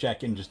Radio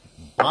Shack and just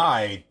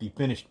buy the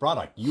finished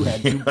product. You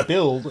had to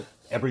build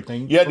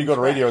everything. You had to go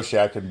to Radio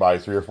Shack and buy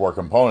 3 or 4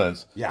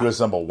 components Yeah. to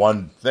assemble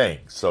one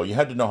thing. So you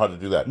had to know how to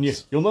do that.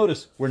 And you'll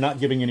notice we're not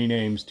giving any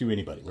names to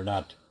anybody. We're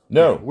not.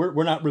 No.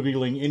 We're not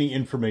revealing any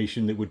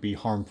information that would be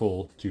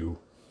harmful to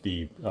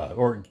the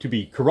or to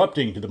be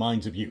corrupting to the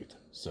minds of youth.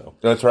 So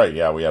That's right.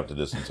 Yeah, we have to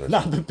distance ourselves.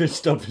 not that this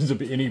stuff is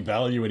of any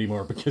value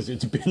anymore because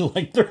it's been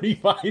like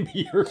 35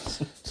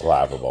 years. It's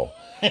laughable.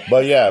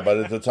 But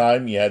at the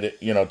time, you had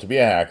to, to be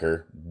a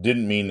hacker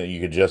didn't mean that you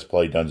could just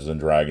play Dungeons and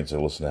Dragons or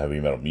listen to heavy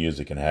metal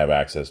music and have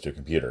access to a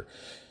computer.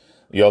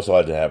 You also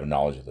had to have a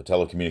knowledge of the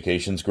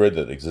telecommunications grid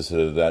that existed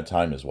at that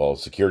time, as well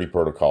as security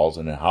protocols,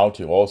 and how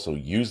to also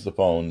use the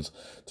phones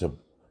to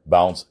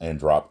bounce and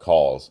drop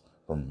calls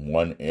from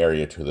one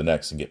area to the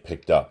next and get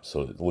picked up,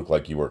 so it looked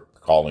like you were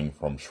calling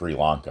from Sri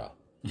Lanka.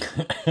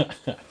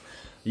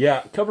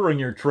 Yeah, covering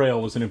your trail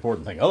was an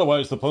important thing.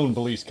 Otherwise, the phone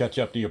police catch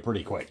up to you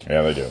pretty quick.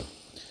 Yeah, they do.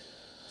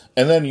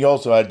 And then you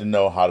also had to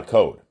know how to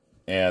code.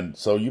 And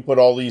so you put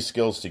all these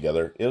skills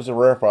together. It was a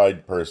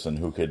rarefied person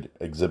who could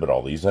exhibit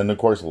all these. And, of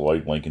course,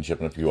 Lloyd Blankenship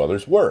and a few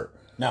others were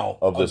Now,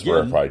 of this again,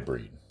 rarefied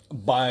breed.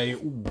 By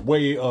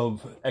way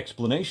of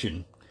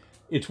explanation,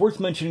 it's worth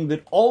mentioning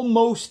that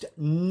almost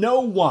no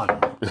one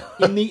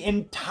in the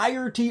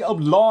entirety of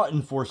law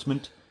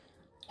enforcement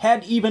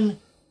had even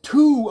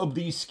 2 of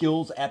these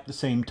skills at the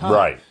same time.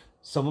 Right.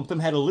 Some of them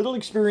had a little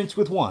experience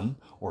with one,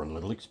 or a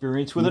little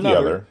experience with The another,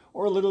 other.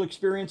 or a little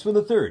experience with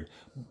a third.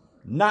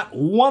 Not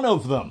one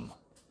of them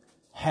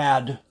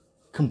had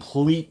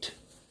complete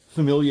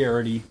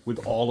familiarity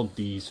with all of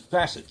these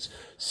facets.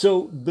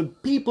 So the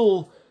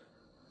people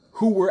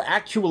who were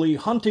actually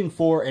hunting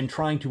for and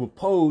trying to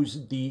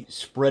oppose the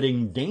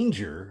spreading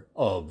danger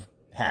of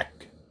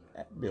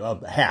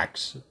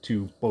hacks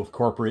to both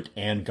corporate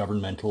and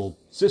governmental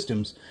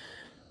systems,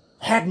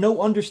 had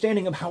no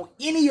understanding of how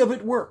any of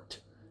it worked.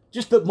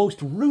 Just the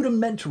most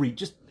rudimentary,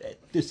 just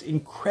this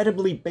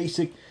incredibly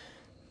basic,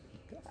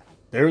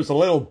 there's a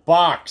little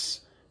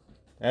box.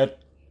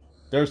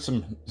 There's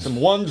some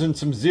ones and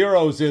some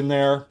zeros in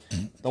there.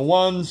 The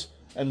ones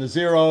and the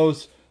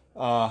zeros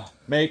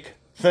make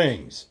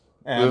things.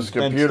 And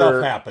then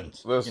stuff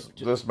happens.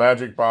 This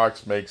magic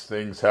box makes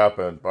things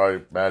happen by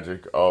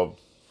magic of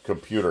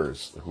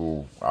computers,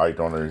 who I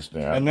don't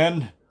understand. And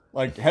then,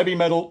 like, heavy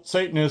metal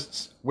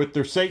Satanists with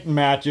their Satan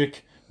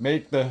magic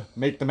make the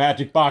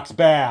magic box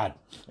bad.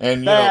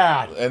 And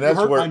bad. And that's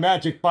you hurt where my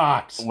magic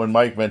box. When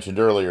Mike mentioned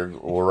earlier,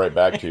 we're right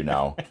back to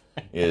now,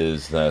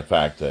 is the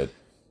fact that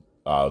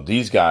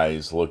these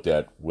guys looked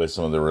at with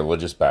some of their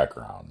religious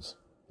backgrounds,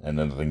 and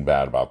nothing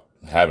bad about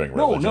having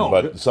religion,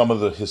 but some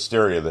of the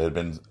hysteria that had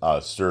been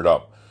stirred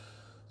up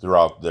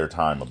throughout their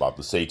time about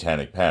the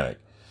satanic panic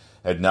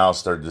had now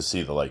started to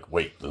see the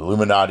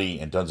Illuminati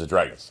and Dungeons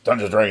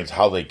and Dragons,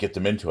 how they get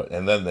them into it,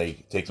 and then they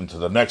take them to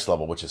the next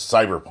level, which is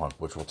cyberpunk,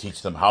 which will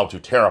teach them how to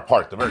tear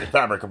apart the very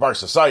fabric of our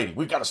society.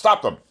 We've got to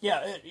stop them.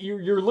 Yeah,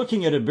 you're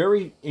looking at a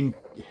very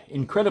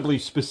incredibly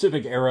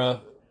specific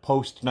era,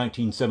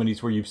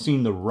 post-1970s, where you've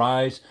seen the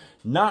rise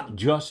not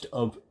just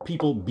of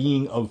people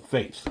being of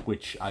faith,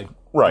 which I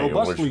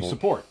robustly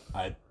support.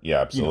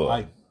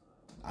 Absolutely.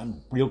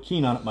 I'm real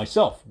keen on it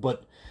myself,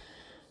 but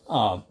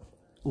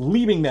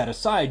leaving that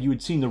aside, you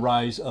had seen the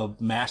rise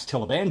of mass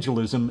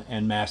televangelism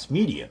and mass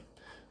media.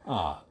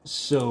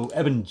 So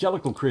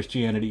evangelical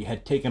Christianity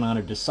had taken on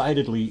a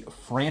decidedly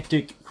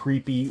frantic,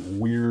 creepy,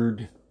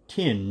 weird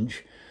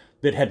tinge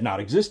that had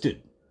not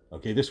existed.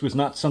 Okay, this was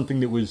not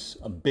something that was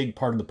a big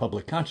part of the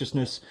public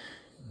consciousness.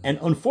 And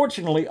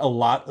unfortunately, a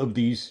lot of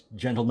these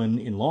gentlemen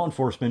in law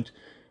enforcement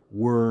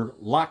were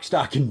lock,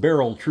 stock, and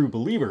barrel true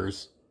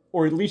believers,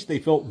 or at least they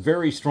felt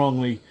very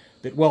strongly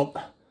that, well,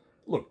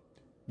 look,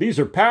 these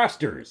are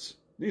pastors.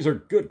 These are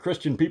good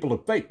Christian people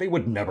of faith. They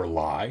would never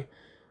lie.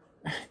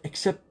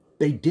 Except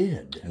they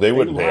did. They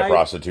wouldn't pay a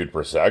prostitute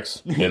for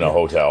sex in a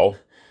hotel,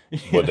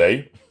 would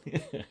they?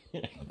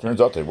 It turns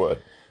out they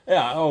would.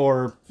 Yeah,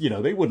 or,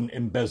 they wouldn't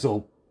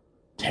embezzle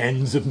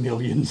tens of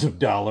millions of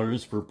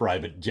dollars for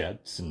private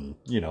jets and,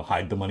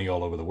 hide the money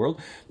all over the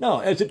world. No,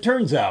 as it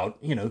turns out,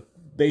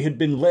 they had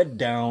been led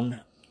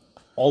down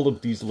all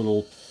of these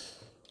little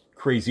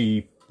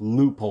crazy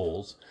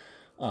loopholes.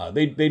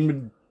 They'd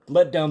been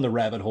led down the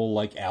rabbit hole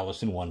like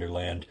Alice in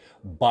Wonderland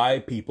by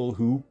people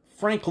who,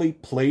 frankly,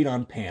 played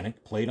on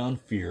panic, played on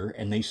fear,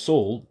 and they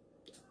sold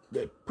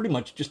pretty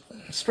much just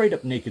straight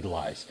up naked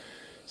lies.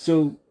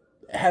 So,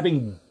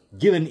 having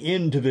given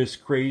in to this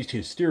crazed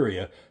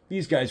hysteria,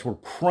 these guys were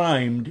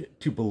primed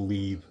to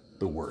believe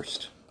the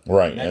worst.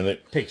 Right. And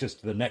it takes us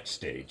to the next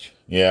stage.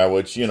 Yeah,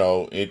 which,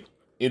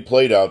 it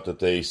played out that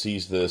they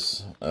seized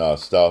this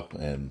stuff,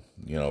 and,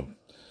 of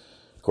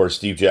course,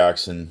 Steve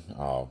Jackson,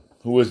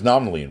 who was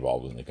nominally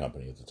involved in the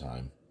company at the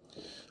time,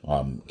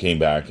 came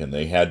back, and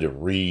they had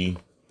to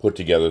put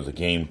together the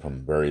game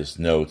from various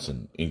notes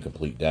and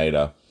incomplete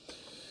data,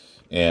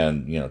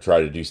 and, try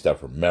to do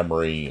stuff from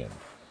memory, and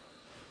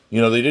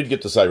they did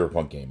get the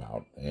Cyberpunk game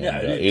out. And,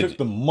 it took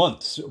them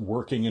months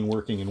working,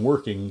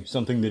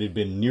 something that had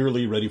been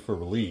nearly ready for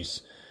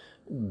release.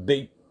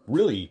 They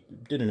really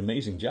did an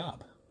amazing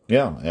job.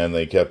 Yeah, and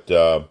they kept,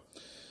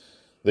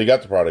 they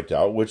got the product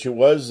out, which it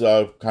was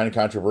kind of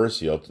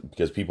controversial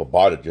because people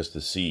bought it just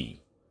to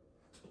see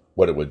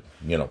what it would,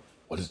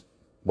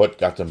 what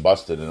got them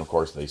busted. And of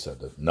course they said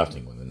that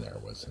nothing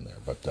was in there.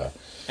 But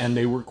and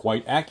they were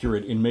quite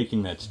accurate in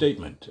making that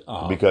statement.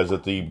 Because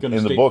in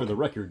the book, for the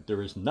record,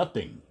 there is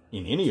nothing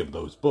in any of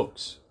those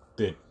books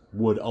that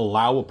would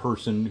allow a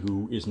person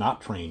who is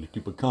not trained to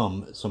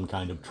become some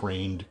kind of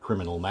trained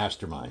criminal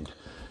mastermind.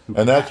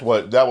 And that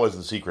was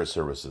the Secret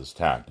Service's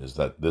tact, is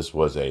that this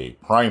was a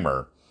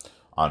primer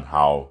on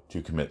how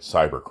to commit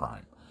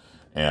cybercrime.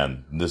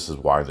 And this is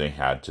why they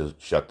had to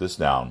shut this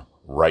down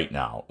right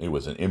now. It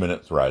was an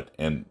imminent threat,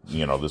 and,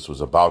 this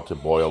was about to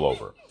boil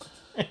over.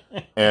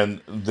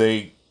 And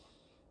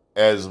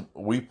as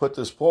we put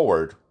this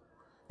forward,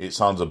 it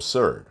sounds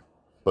absurd,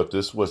 but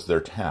this was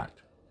their tact.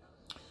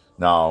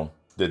 Now,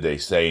 did they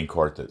say in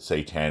court that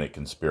satanic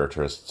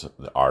conspirators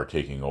are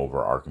taking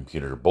over our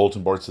computer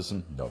bulletin board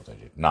system? No, they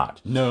did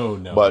not. No.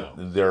 But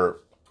their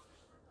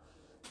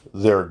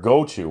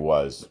go-to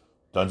was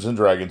Dungeons and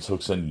Dragons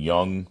hooks in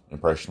young,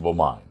 impressionable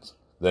minds,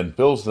 then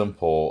fills them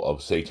full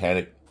of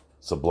satanic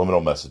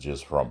subliminal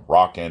messages from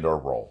rock and or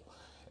roll,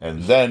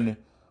 and then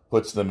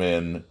puts them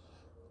in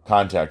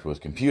contact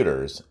with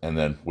computers, and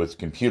then with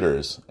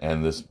computers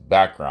and this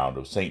background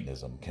of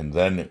Satanism can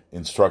then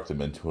instruct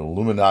them into an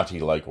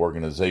Illuminati-like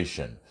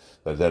organization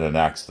that then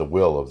enacts the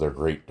will of their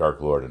great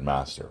Dark Lord and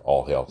Master.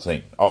 All hail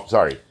Satan. Oh,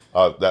 sorry.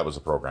 That was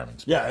a programming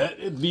spell.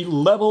 Yeah, the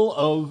level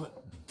of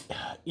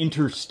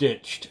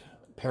interstitched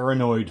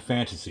paranoid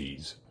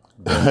fantasies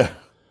that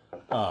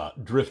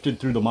drifted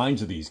through the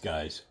minds of these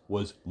guys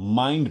was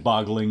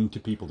mind-boggling to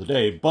people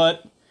today,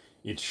 but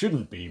it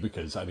shouldn't be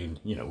because, I mean,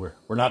 you know,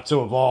 we're not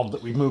so evolved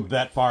that we've moved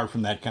that far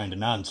from that kind of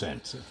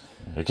nonsense.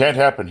 It can't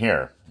happen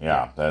here.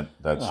 Yeah,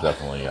 that's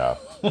definitely...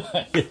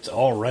 It's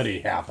already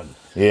happened.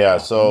 Yeah,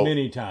 so...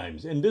 Many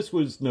times. And this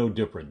was no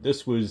different.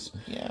 This was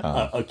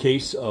a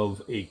case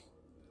of a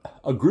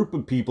group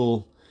of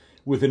people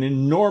with an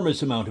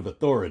enormous amount of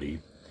authority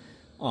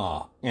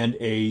and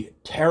a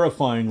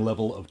terrifying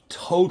level of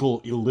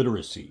total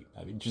illiteracy.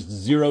 I mean, just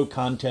zero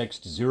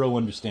context, zero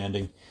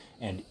understanding,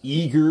 and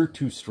eager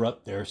to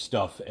strut their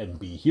stuff and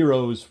be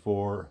heroes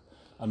for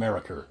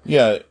America.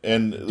 Yeah,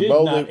 and Did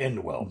not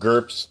end well.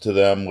 GURPS to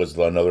them was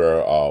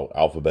another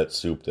alphabet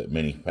soup that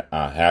many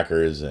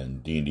hackers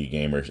and D&D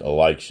gamers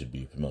alike should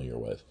be familiar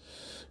with.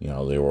 You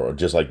know, they were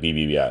just like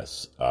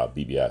BBS,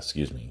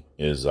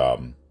 is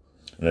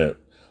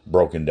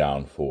broken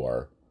down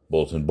for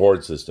bulletin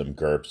board system.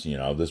 GURPS, you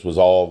know, this was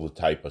all the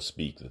type of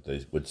speak that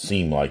they would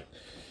seem like,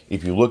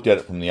 if you looked at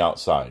it from the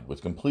outside,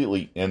 with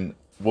completely, and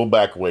we'll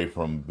back away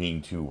from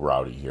being too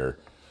rowdy here,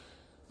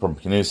 from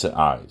innocent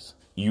eyes.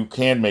 You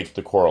can make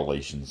the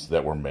correlations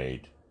that were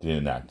made to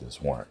enact this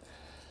warrant.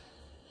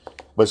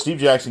 But Steve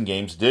Jackson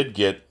Games did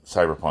get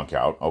Cyberpunk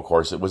out. Of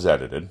course, it was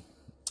edited.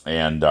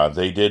 And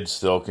they did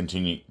still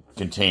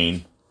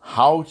contain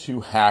how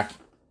to hack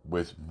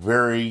with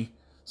very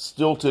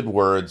stilted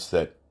words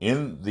that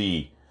in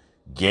the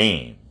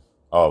game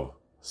of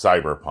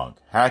Cyberpunk,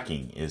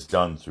 hacking is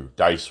done through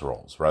dice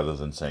rolls rather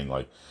than saying,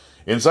 like,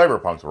 in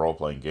Cyberpunk, the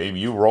role-playing game,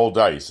 you roll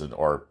dice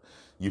or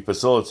you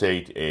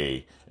facilitate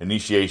a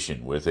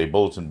initiation with a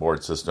bulletin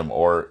board system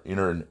or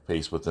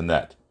interface with the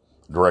net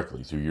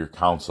directly through your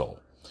console.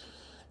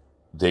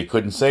 They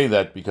couldn't say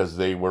that because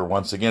they were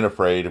once again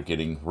afraid of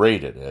getting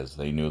raided, as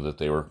they knew that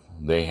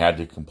they had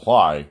to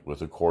comply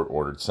with a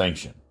court-ordered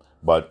sanction.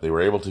 But they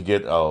were able to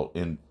get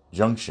an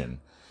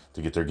injunction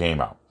to get their game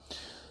out.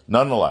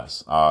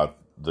 Nonetheless,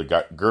 the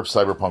GURPS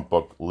Cyberpunk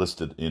book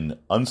listed in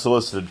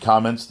unsolicited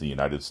comments the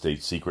United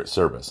States Secret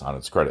Service on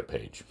its credit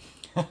page.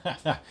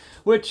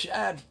 Which,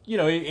 you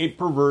know, a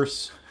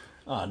perverse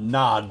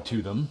nod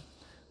to them,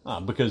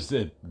 because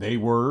they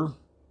were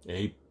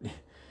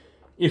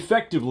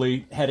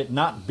effectively, had it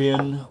not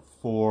been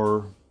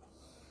for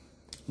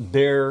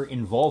their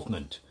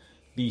involvement,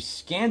 the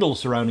scandal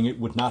surrounding it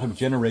would not have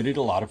generated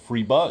a lot of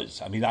free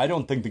buzz. I mean, I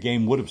don't think the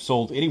game would have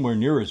sold anywhere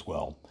near as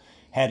well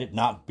had it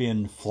not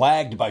been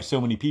flagged by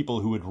so many people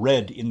who had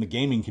read in the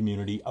gaming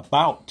community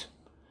about.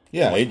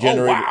 Yeah, like,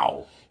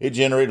 it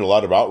generated a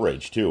lot of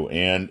outrage too,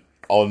 and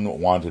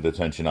unwanted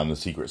attention on the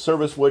Secret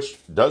Service, which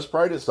does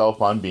pride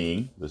itself on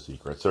being the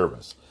Secret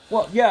Service.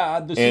 Well, yeah,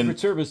 the Secret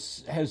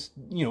Service has,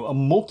 you know, a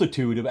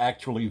multitude of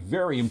actually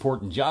very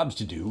important jobs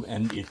to do,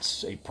 and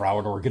it's a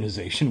proud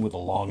organization with a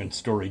long and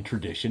storied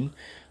tradition.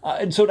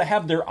 And so to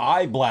have their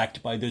eye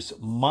blacked by this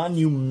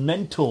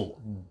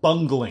monumental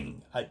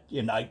bungling,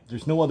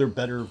 there's no other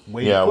better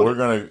way to put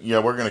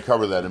it. We're gonna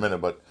cover that in a minute,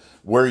 but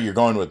where you're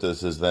going with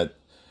this is that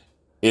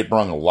it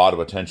brought a lot of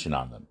attention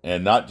on them,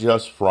 and not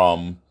just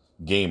from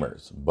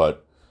gamers,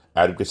 but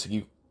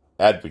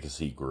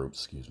advocacy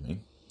groups,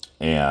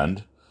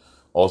 and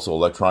also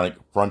Electronic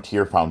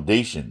Frontier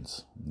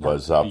Foundations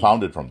was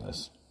founded from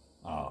this.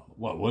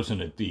 What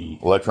wasn't it? The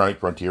Electronic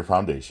Frontier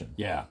Foundation.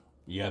 Yeah,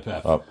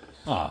 EFF.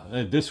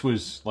 This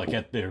was like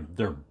at their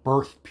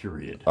birth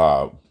period.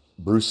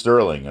 Bruce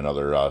Sterling,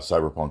 another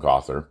cyberpunk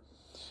author,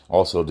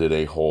 also did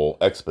a whole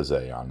expose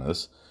on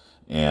this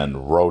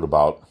and wrote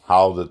about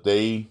how that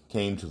they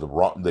came to the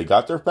wrong. They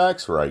got their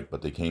facts right,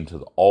 but they came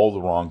to all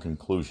the wrong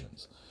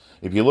conclusions.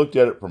 If you looked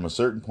at it from a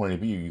certain point of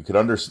view, you could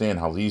understand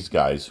how these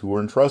guys, who were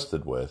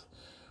entrusted with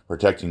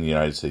protecting the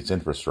United States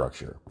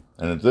infrastructure,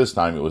 and at this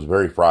time it was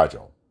very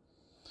fragile,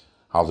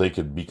 how they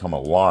could become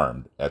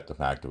alarmed at the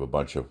fact of a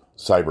bunch of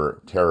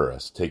cyber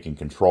terrorists taking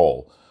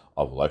control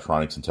of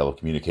electronics and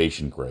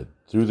telecommunication grid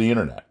through the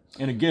internet.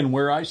 And again,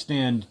 where I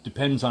stand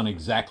depends on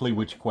exactly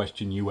which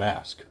question you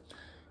ask.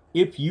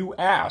 If you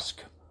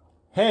ask,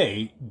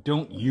 hey,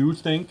 don't you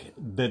think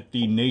that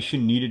the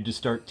nation needed to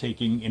start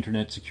taking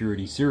internet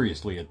security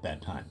seriously at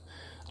that time?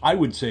 I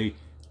would say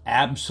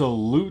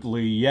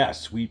absolutely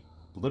yes. We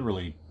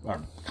literally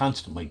are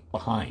constantly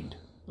behind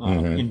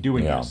in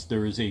doing this.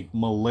 There is a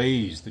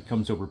malaise that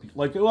comes over people.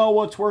 Like, well,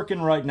 what's working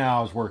right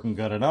now is working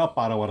good enough.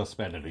 I don't want to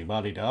spend any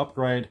money to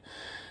upgrade.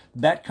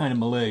 That kind of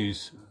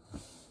malaise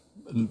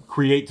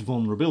creates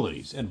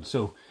vulnerabilities. And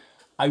so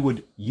I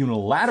would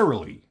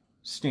unilaterally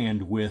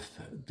stand with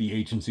the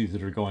agencies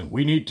that are going,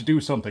 we need to do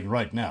something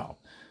right now.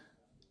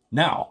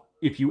 Now,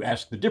 if you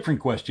ask the different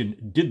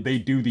question, did they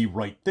do the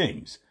right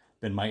things?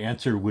 Then my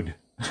answer would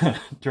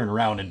turn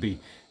around and be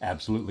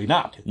absolutely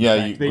not.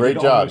 Yeah, great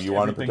job. You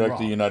want to protect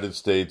the United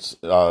States'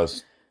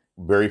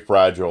 very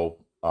fragile,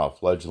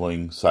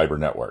 fledgling cyber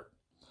network.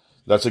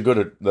 That's a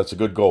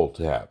good goal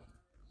to have.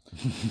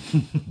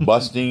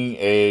 Busting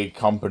a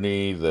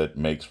company that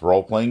makes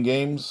role-playing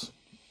games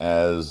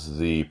as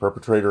the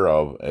perpetrator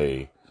of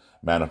a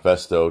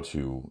manifesto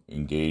to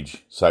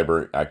engage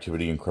cyber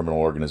activity in criminal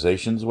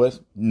organizations with?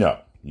 No,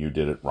 You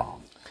did it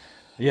wrong.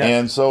 Yeah.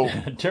 And so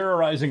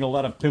terrorizing a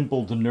lot of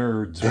pimpled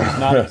nerds was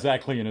not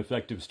exactly an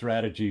effective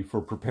strategy for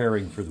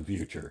preparing for the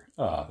future.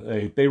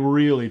 They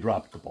really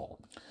dropped the ball.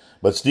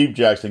 But Steve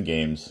Jackson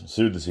Games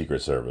sued the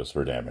Secret Service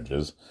for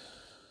damages.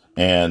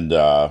 And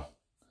there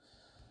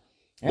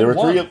were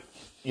won. three.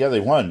 Yeah, they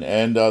won.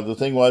 And the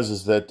thing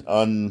is that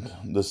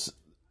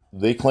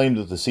they claimed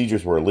that the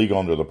seizures were illegal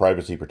under the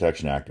Privacy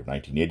Protection Act of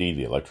 1980,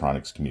 the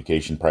Electronics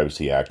Communication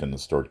Privacy Act, and the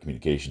Stored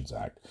Communications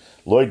Act.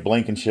 Lloyd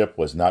Blankenship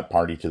was not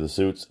party to the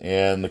suits,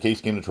 and the case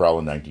came to trial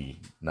in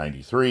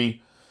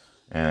 1993.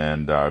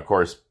 And, of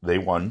course, they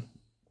won.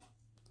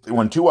 They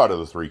won 2 out of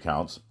the 3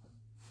 counts,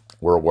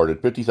 were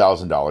awarded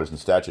 $50,000 in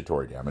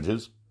statutory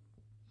damages,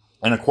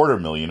 and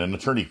 $250,000 in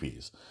attorney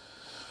fees.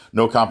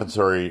 No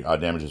compensatory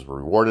damages were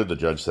rewarded. The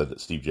judge said that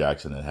Steve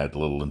Jackson had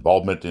little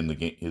involvement in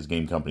his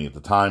game company at the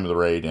time of the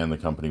raid, and the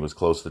company was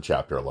close to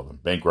Chapter 11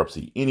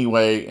 bankruptcy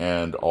anyway,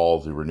 and all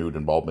the renewed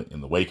involvement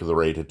in the wake of the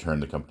raid had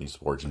turned the company's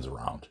fortunes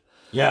around.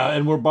 Yeah,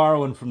 and we're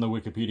borrowing from the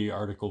Wikipedia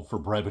article for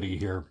brevity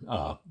here.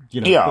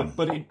 Yeah,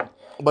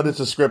 but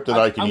it's a script that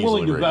I can easily read. I'm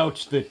willing to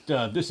vouch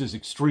that this is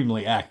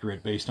extremely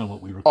accurate based on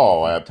what we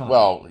recorded.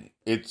 Well,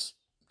 it's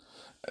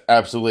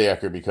absolutely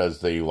accurate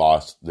because they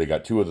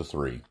got 2 of the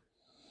 3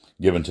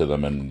 given to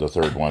them, and the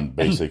third one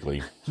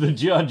basically the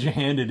judge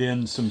handed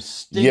in some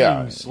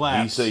stinging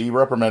slaps. He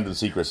reprimanded the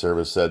Secret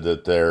Service, said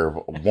that their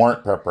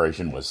warrant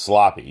preparation was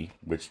sloppy,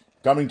 which,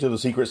 coming to the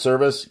Secret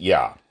Service,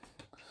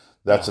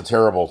 that's a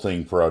terrible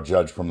thing for a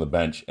judge from the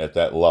bench at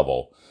that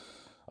level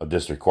of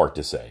district court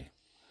to say.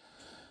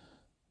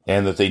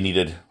 And that they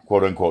needed,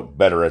 quote-unquote,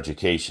 better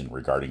education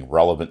regarding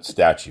relevant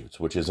statutes,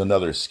 which is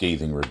another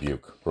scathing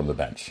rebuke from the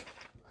bench.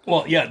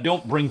 Well, yeah,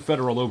 don't bring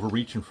federal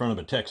overreach in front of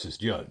a Texas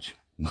judge.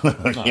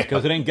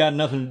 Because it ain't got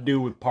nothing to do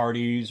with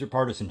parties or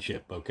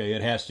partisanship, okay?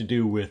 It has to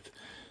do with,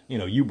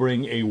 you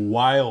bring a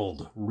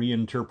wild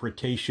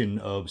reinterpretation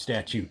of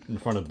statute in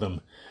front of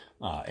them,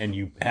 and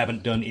you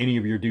haven't done any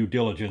of your due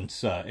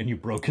diligence, and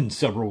you've broken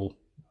several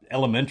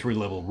elementary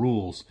level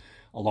rules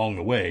along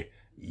the way,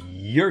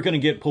 you're going to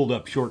get pulled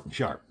up short and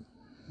sharp.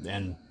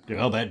 And,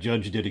 that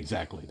judge did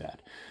exactly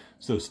that.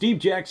 So Steve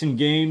Jackson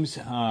Games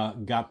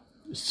got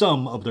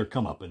some of their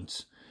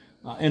comeuppance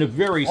in a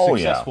very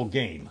successful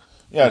game.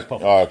 Yeah,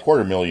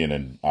 $250,000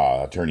 in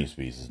attorney's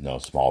fees is no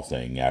small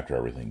thing after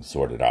everything's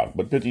sorted out.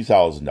 But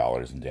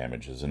 $50,000 in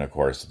damages. And, of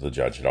course, the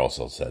judge had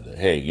also said that,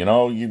 hey,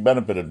 you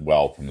benefited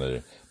well from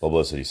the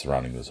publicity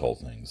surrounding this whole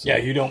thing. So. Yeah,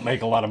 you don't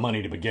make a lot of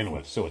money to begin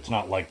with, so it's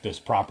not like this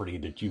property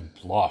that you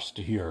lost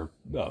here.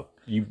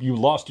 You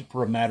lost it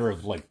for a matter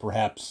of,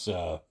 perhaps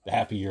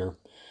half a year.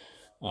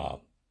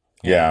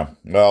 Yeah,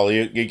 well,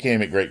 it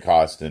came at great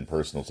cost and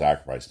personal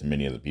sacrifice to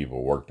many of the people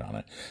who worked on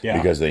it. Yeah.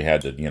 Because they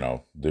had to,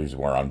 these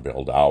were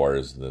unbilled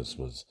hours. This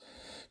was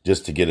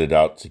just to get it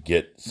out, to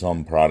get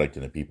some product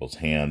into people's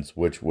hands,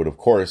 which would, of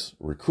course,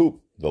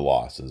 recoup the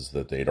losses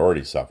that they'd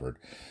already suffered.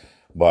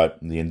 But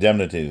the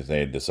indemnity that they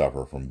had to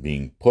suffer from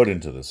being put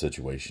into the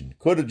situation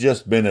could have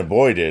just been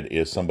avoided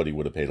if somebody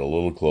would have paid a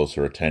little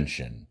closer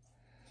attention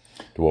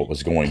to what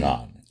was going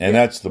on. And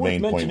that's the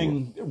main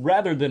point.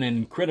 Rather than an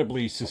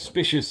incredibly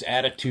suspicious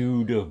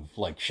attitude of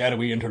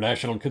shadowy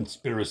international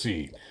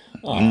conspiracy,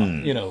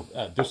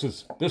 this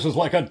is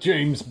like a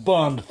James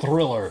Bond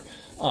thriller.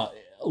 A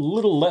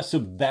little less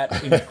of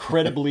that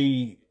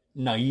incredibly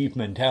naive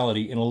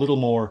mentality, and a little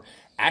more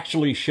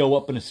actually show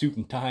up in a suit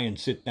and tie and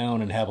sit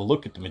down and have a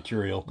look at the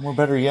material. Or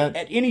better yet,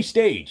 at any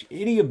stage,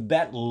 any of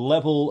that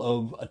level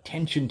of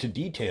attention to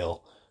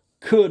detail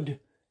could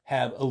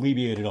have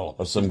alleviated all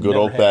of it. Some good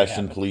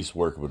old-fashioned police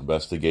work of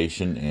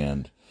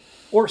investigation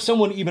or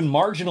someone even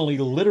marginally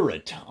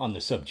literate on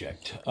the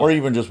subject. Or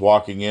even just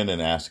walking in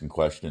and asking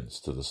questions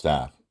to the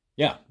staff.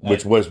 Yeah.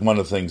 Which was one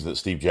of the things that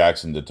Steve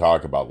Jackson did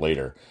talk about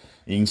later.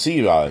 You can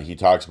see he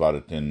talks about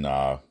it in,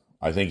 I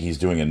think he's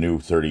doing a new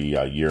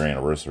 30-year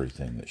anniversary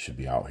thing that should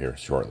be out here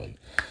shortly.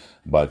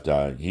 But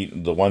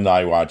the one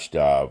I watched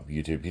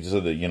YouTube, he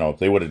said that, if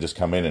they would have just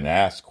come in and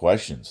asked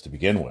questions to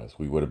begin with,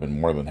 we would have been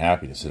more than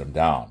happy to sit them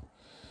down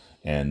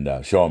and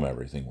show them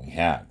everything we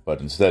had.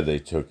 But instead, they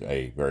took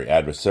a very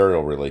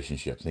adversarial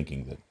relationship,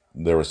 thinking that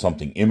there was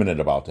something imminent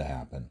about to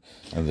happen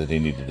and that they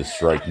needed to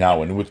strike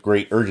now and with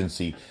great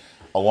urgency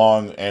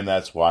and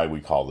that's why we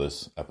call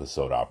this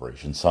episode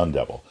Operation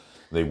Sundevil.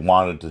 They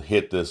wanted to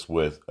hit this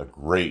with a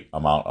great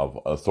amount of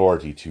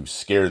authority to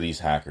scare these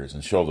hackers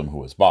and show them who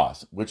was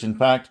boss, which in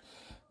fact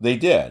they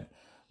did.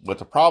 What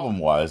the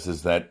problem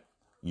is that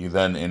you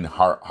then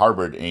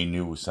harbored a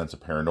new sense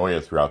of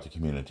paranoia throughout the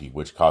community,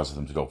 which causes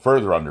them to go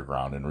further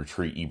underground and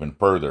retreat even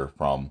further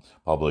from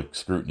public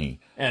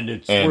scrutiny. And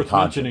it's worth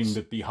mentioning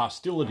that the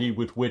hostility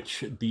with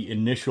which the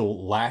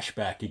initial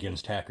lashback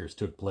against hackers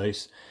took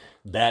place,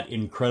 that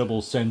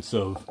incredible sense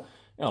of,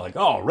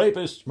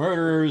 rapists,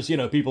 murderers,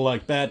 people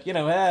like that,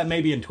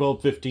 maybe in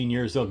 12, 15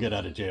 years they'll get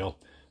out of jail.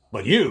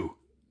 But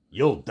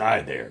you'll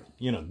die there.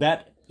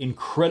 That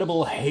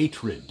incredible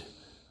hatred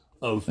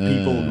of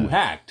people who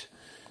hacked.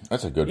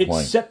 That's a good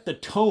point. It set the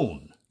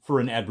tone for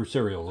an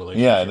adversarial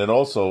relationship. Yeah, and it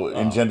also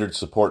engendered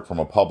support from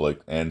a public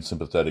and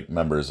sympathetic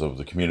members of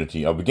the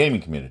community, of the gaming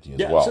community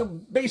as well. So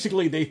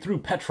basically, they threw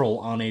petrol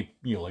on a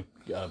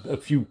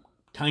few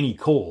tiny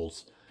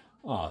coals.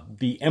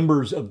 The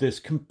embers of this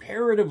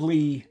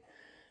comparatively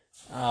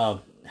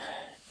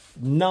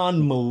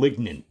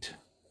non-malignant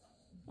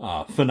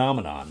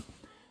phenomenon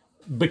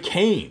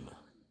became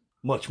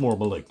much more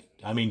malignant.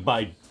 I mean,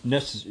 by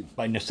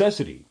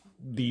necessity,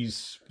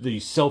 these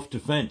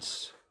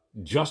self-defense,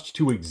 just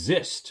to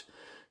exist,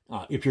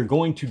 if you're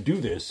going to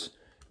do this,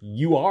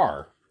 you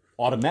are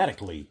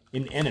automatically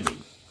an enemy,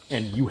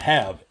 and you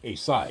have a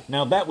side.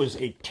 Now, that was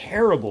a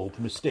terrible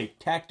mistake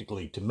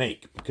tactically to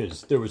make,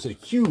 because there was a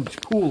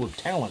huge pool of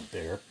talent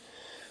there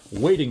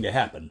waiting to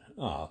happen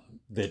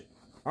that,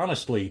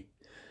 honestly,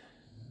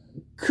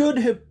 could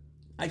have,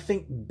 I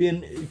think,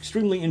 been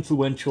extremely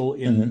influential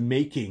in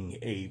making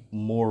a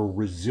more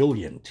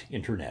resilient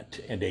internet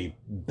and a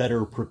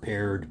better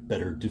prepared,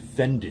 better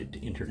defended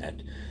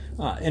internet.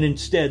 And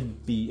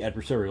instead, the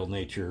adversarial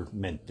nature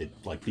meant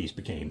that, like, these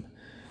became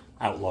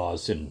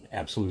outlaws and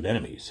absolute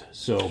enemies.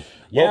 So,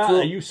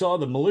 you saw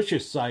the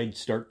malicious side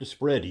start to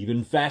spread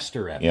even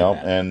faster after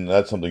that. And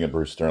that's something that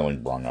Bruce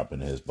Sterling brought up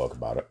in his book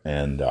about it.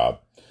 And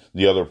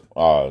the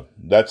other,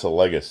 that's a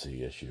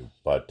legacy issue.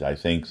 But I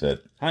think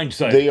that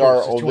hindsight,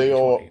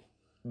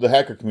 the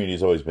hacker community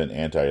has always been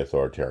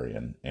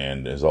anti-authoritarian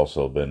and has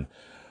also been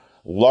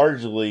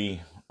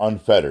largely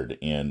unfettered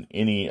in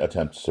any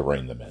attempts to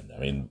rein them in. I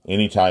mean,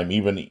 anytime,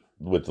 even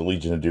with the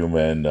Legion of Doom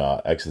and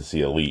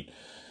Ecstasy Elite,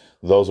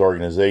 those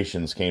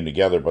organizations came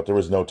together, but there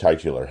was no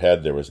titular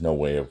head. There was no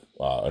way of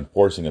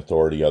enforcing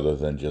authority other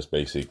than just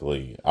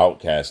basically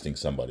outcasting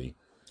somebody.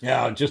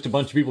 Yeah, just a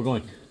bunch of people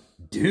going,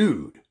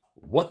 dude,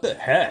 what the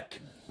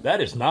heck? That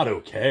is not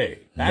okay.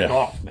 Back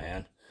off,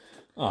 man.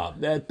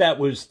 That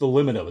was the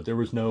limit of it. There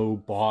was no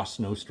boss,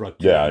 no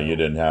structure. Yeah, you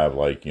didn't have,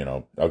 like,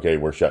 okay,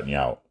 we're shutting you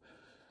out.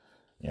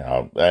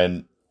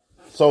 And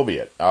so be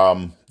it.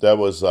 That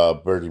was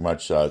pretty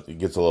much, it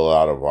gets a little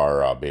out of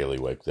our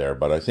bailiwick there.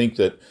 But I think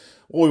that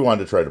what we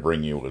wanted to try to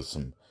bring you was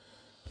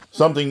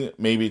something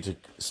maybe to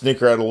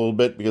snicker at a little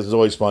bit, because it's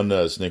always fun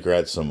to snicker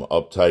at some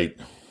uptight,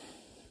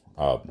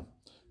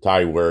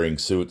 tie-wearing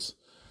suits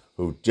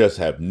who just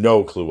have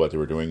no clue what they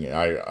were doing.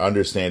 I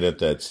understand it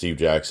that Steve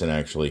Jackson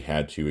actually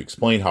had to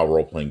explain how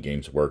role-playing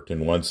games worked,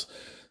 and once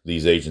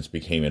these agents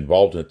became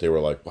involved in it, they were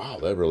like, wow,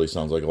 that really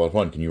sounds like a lot of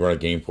fun. Can you run a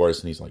game for us?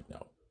 And he's like,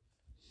 no.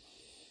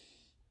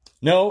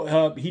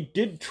 No, he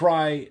did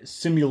try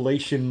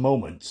simulation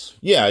moments.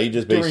 Yeah, he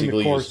just basically during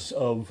the course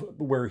of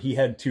where he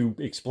had to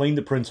explain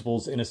the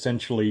principles and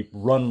essentially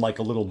run like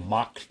a little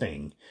mock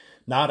thing.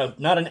 Not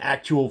an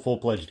actual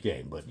full-fledged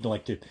game, but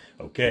like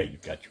okay,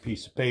 you've got your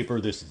piece of paper,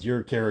 this is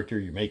your character,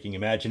 you're making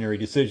imaginary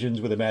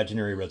decisions with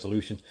imaginary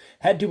resolutions.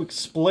 Had to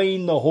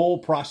explain the whole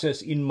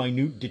process in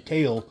minute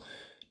detail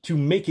to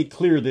make it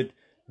clear that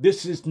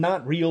this is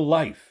not real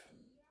life.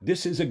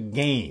 This is a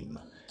game.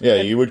 Yeah,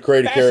 you would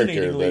create a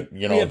character that,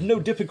 We have no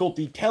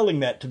difficulty telling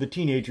that to the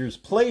teenagers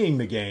playing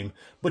the game,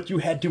 but you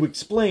had to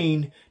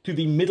explain to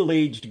the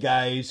middle-aged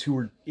guys who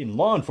were in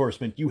law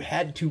enforcement, you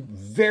had to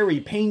very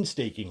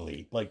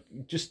painstakingly, like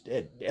just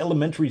at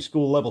elementary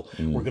school level,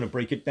 we're going to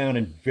break it down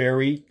in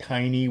very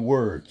tiny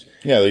words.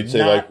 Yeah, they'd say,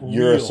 Not like,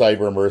 you're real. a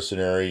cyber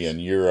mercenary and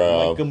you're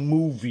Like a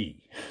movie.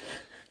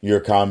 You're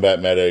a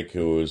combat medic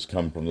who has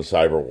come from the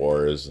cyber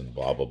wars and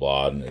blah, blah,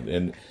 blah.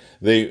 And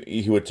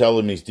he would tell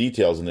them these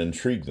details and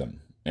intrigue them.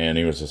 And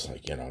he was just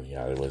like,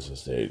 it was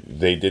just,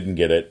 they didn't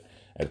get it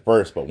at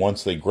first, but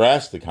once they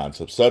grasped the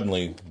concept,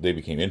 suddenly they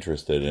became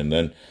interested. And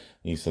then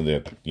he said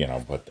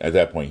that, but at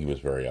that point he was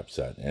very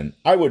upset. And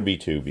I would be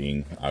too,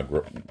 being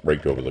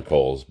raked over the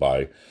coals by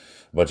a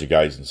bunch of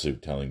guys in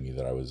suit telling me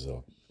that I was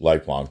a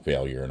lifelong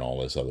failure and all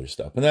this other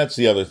stuff. And that's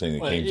the other thing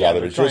that came out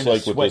of it. It's just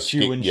like with the sweat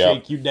you and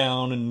shake you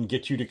down and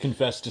get you to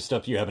confess to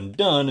stuff you haven't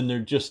done. And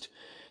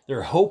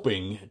they're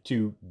hoping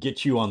to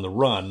get you on the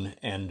run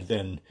and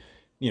then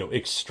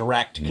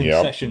extract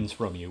concessions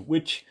from you,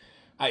 which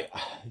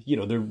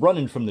they're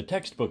running from the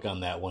textbook on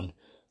that one.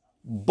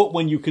 But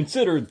when you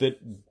consider that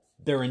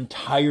their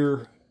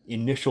entire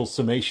initial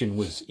summation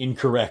was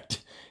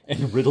incorrect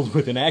and riddled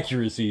with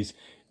inaccuracies,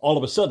 all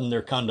of a sudden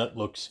their conduct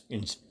looks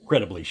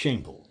incredibly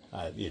shameful.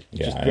 They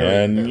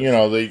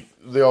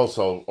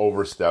also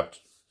overstepped,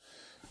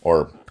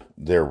 or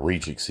their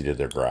reach exceeded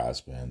their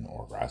grasp,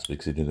 or grasp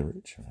exceeded their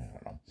reach. I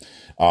don't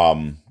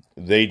know.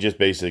 They just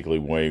basically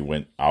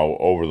went out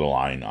over the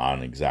line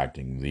on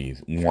exacting the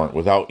warrant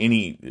without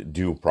any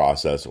due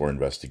process or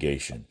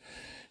investigation.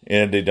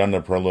 And if they'd done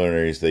the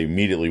preliminaries, they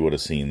immediately would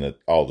have seen that,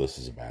 this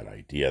is a bad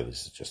idea.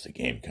 This is just a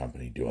game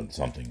company doing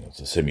something that's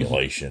a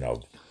simulation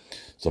of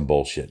some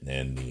bullshit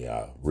in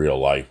the real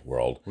life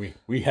world.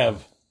 We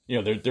have,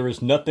 there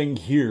is nothing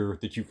here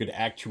that you could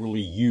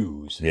actually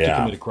use to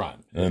commit a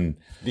crime. And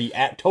the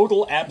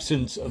total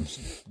absence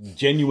of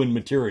genuine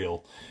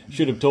material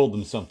should have told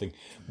them something.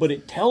 But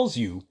it tells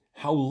you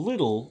how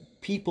little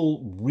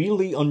people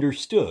really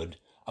understood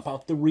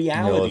about the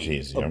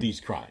reality of these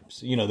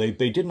crimes.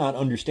 They did not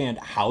understand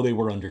how they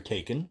were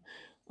undertaken.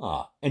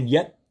 And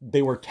yet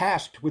they were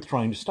tasked with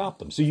trying to stop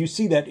them. So you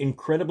see that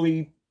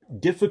incredibly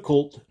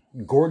difficult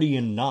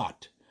Gordian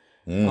knot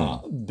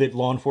that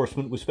law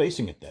enforcement was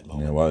facing at that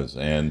moment. It was.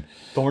 And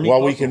Thorny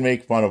while we puzzle. can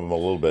make fun of them a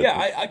little bit.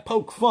 Yeah, I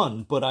poke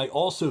fun, but I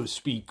also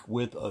speak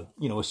with a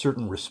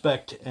certain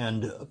respect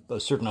and a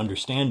certain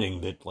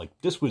understanding that, like,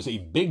 this was a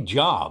big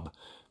job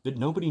that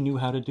nobody knew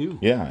how to do.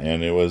 Yeah,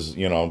 and it was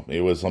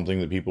something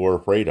that people were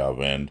afraid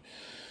of. And,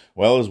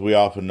 well, as we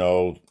often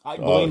know, I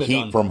blame it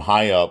heat on- from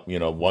high up,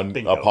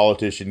 a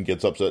politician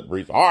gets upset and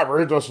reads, I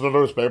read this in the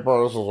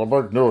newspaper, this is a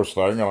big news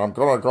thing, and I'm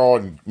going to go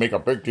and make a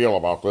big deal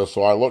about this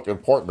so I look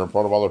important in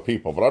front of other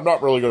people. But I'm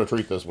not really going to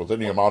treat this with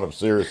any amount of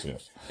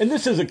seriousness. And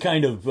this is a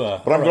kind of...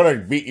 But I'm going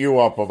to beat you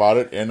up about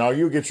it, and now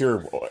you get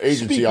your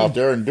agency out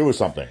there and do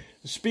something.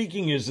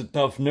 Speaking as a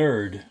tough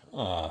nerd,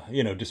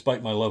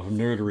 despite my love of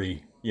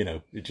nerdery,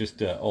 it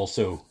just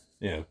also,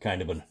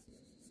 kind of an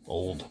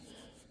old,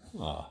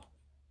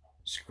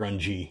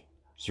 scrungy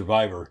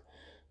survivor.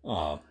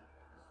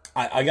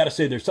 I got to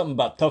say, there's something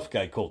about tough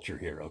guy culture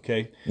here,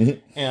 okay? Mm-hmm.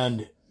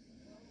 And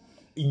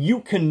you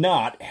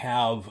cannot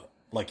have,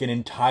 like, an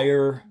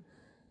entire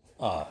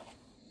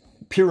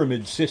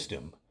pyramid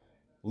system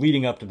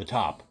leading up to the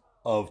top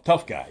of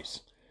tough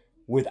guys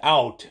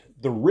without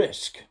the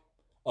risk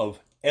of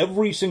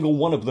every single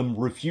one of them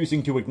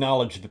refusing to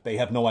acknowledge that they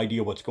have no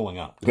idea what's going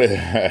on.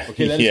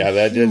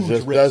 That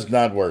just does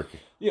not work.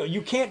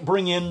 You can't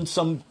bring in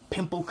some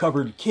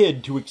pimple-covered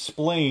kid to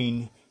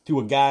explain to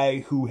a guy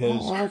who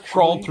has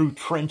crawled through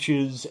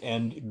trenches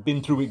and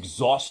been through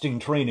exhausting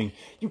training.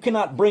 You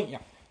cannot bring...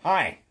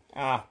 Hi,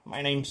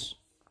 my name's,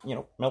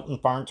 Milton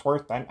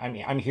Farnsworth.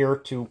 I'm here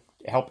to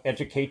help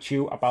educate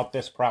you about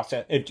this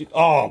process.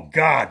 Oh,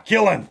 God,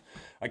 kill him!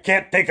 I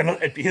can't take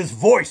another... His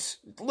voice,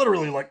 it's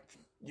literally like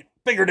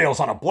fingernails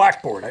on a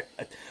blackboard.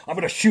 I'm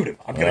going to shoot him.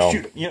 I'm going to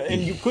shoot him.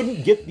 And you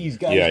couldn't get these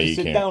guys to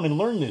sit down and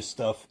learn this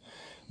stuff.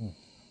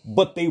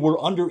 But they were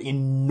under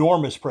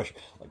enormous pressure.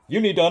 Like,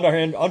 you need to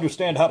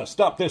understand how to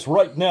stop this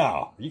right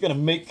now. Are you going to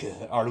make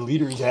our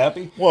leaders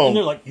happy? Well, and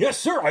they're like, yes,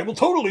 sir, I will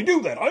totally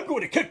do that. I'm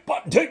going to kick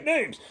butt and take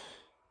names.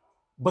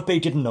 But they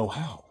didn't know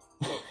how.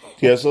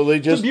 Yeah, so they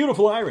just... It's a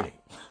beautiful irony.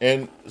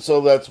 And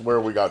so that's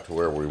where we got to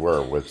where we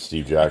were with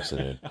Steve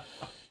Jackson.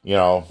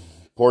 And,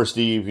 poor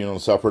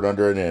Steve, suffered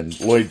under it. And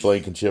Lloyd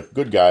Blankenship,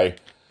 good guy.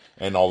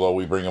 And although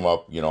we bring him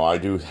up, I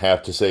do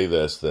have to say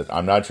this, that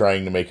I'm not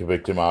trying to make a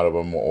victim out of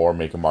him or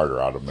make a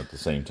martyr out of him at the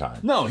same time.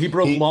 No, he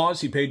broke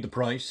laws. He paid the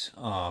price.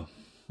 And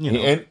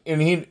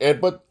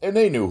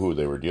they knew who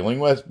they were dealing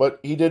with, but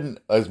he didn't,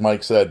 as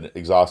Mike said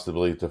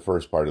exhaustively at the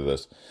first part of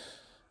this,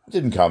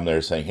 didn't come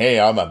there saying,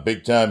 hey, I'm a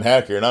big-time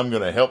hacker and I'm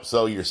going to help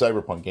sell your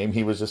Cyberpunk game.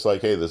 He was just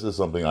like, hey, this is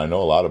something I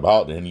know a lot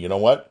about. And you know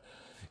what?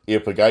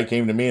 If a guy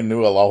came to me and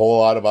knew a whole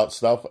lot about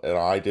stuff and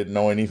I didn't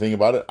know anything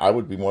about it, I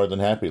would be more than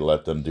happy to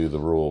let them do the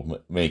rule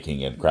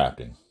making and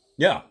crafting.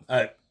 Yeah.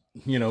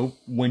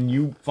 When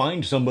you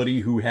find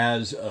somebody who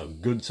has a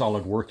good,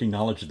 solid working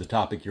knowledge of the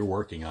topic you're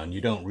working on,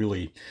 you don't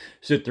really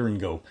sit there and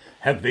go,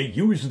 have they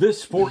used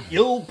this for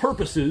ill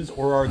purposes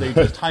or are they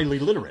just highly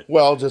literate?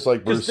 Well, just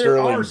like Bruce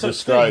Sterling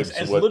describes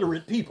as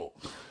literate people.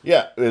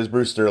 Yeah, as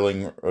Bruce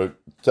Sterling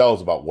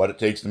tells about what it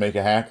takes to make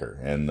a hacker.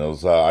 And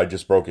those, I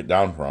just broke it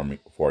down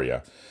for you.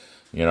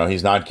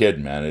 He's not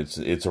kidding, man.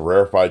 It's a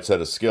rarefied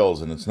set of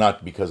skills, and it's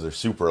not because they're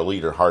super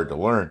elite or hard to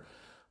learn,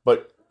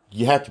 but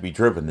you have to be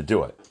driven to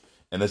do it.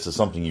 And this is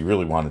something you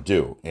really want to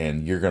do,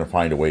 and you're going to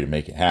find a way to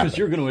make it happen. Because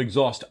you're going to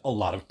exhaust a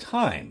lot of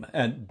time.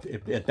 And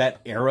at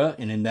that era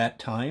and in that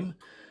time,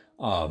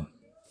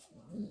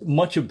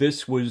 much of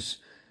this was,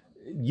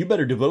 you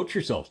better devote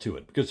yourself to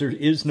it, because there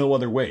is no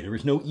other way. There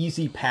is no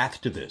easy path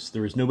to this.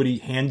 There is nobody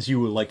hands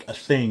you like a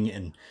thing,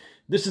 and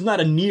this is not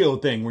a Neo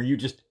thing where you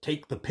just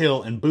take the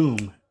pill and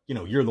boom,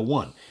 you're the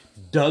one.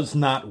 Does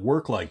not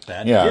work like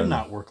that. Yeah. Did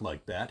not work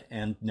like that,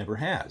 and never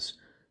has.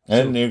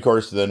 And of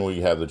course, then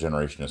we have the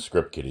generation of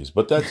script kiddies,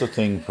 but that's a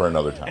thing for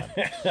another time.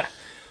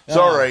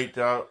 So, all right,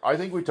 I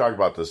think we talked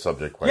about this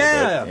subject quite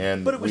a bit,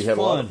 and but it was we had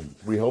fun.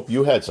 We hope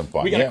you had some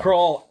fun. We got to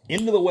crawl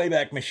into the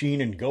Wayback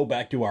Machine and go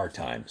back to our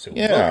time. So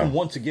welcome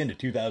once again to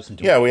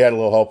 2020. Yeah, we had a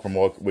little help from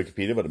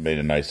Wikipedia, but it made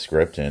a nice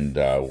script, and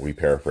we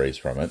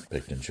paraphrased from it,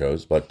 picked and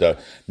chose. But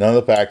none of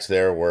the facts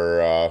there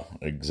were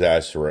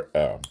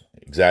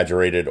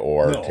exaggerated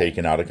or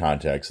taken out of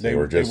context. They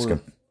were just...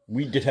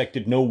 we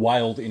detected no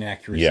wild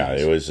inaccuracies. Yeah,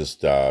 it was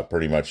just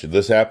pretty much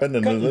this happened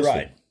and then this.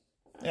 Right.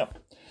 Yeah.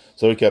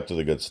 So we kept to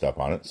the good stuff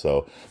on it.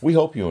 So we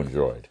hope you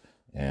enjoyed.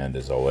 And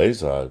as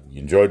always, you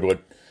enjoyed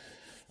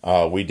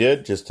what we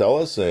did, just tell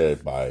us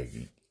by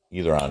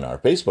either on our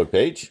Facebook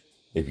page,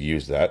 if you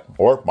use that,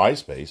 or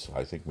MySpace.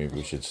 I think maybe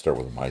we should start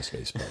with a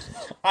MySpace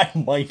presence. I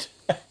might.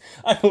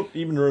 I don't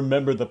even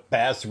remember the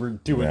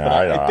password to it,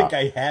 but I think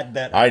I had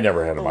that. I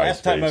never had a MySpace. The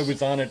last time I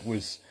was on it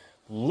was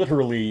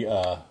literally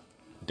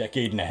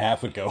decade and a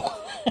half ago.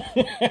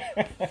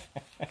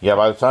 Yeah,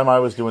 by the time I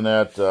was doing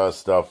that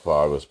stuff,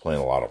 I was playing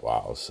a lot of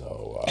WoW,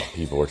 so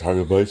people were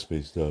talking about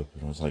MySpace stuff,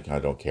 and I was like, I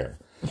don't care.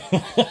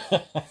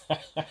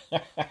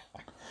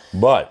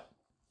 But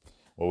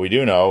What we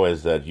do know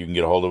is that you can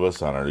get a hold of us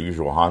on our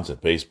usual haunts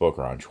at Facebook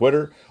or on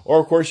Twitter,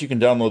 or of course you can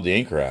download the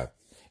Anchor app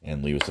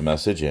and leave us a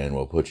message, and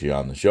we'll put you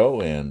on the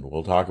show, and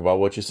we'll talk about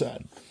what you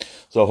said.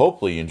 So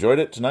hopefully you enjoyed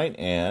it tonight,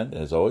 and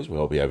as always, we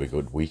hope you have a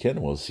good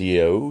weekend. We'll see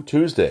you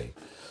Tuesday.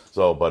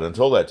 So, but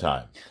until that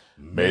time,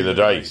 may the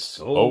dice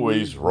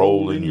always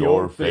roll in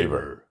your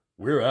favor.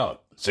 We're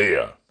out. See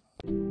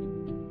ya.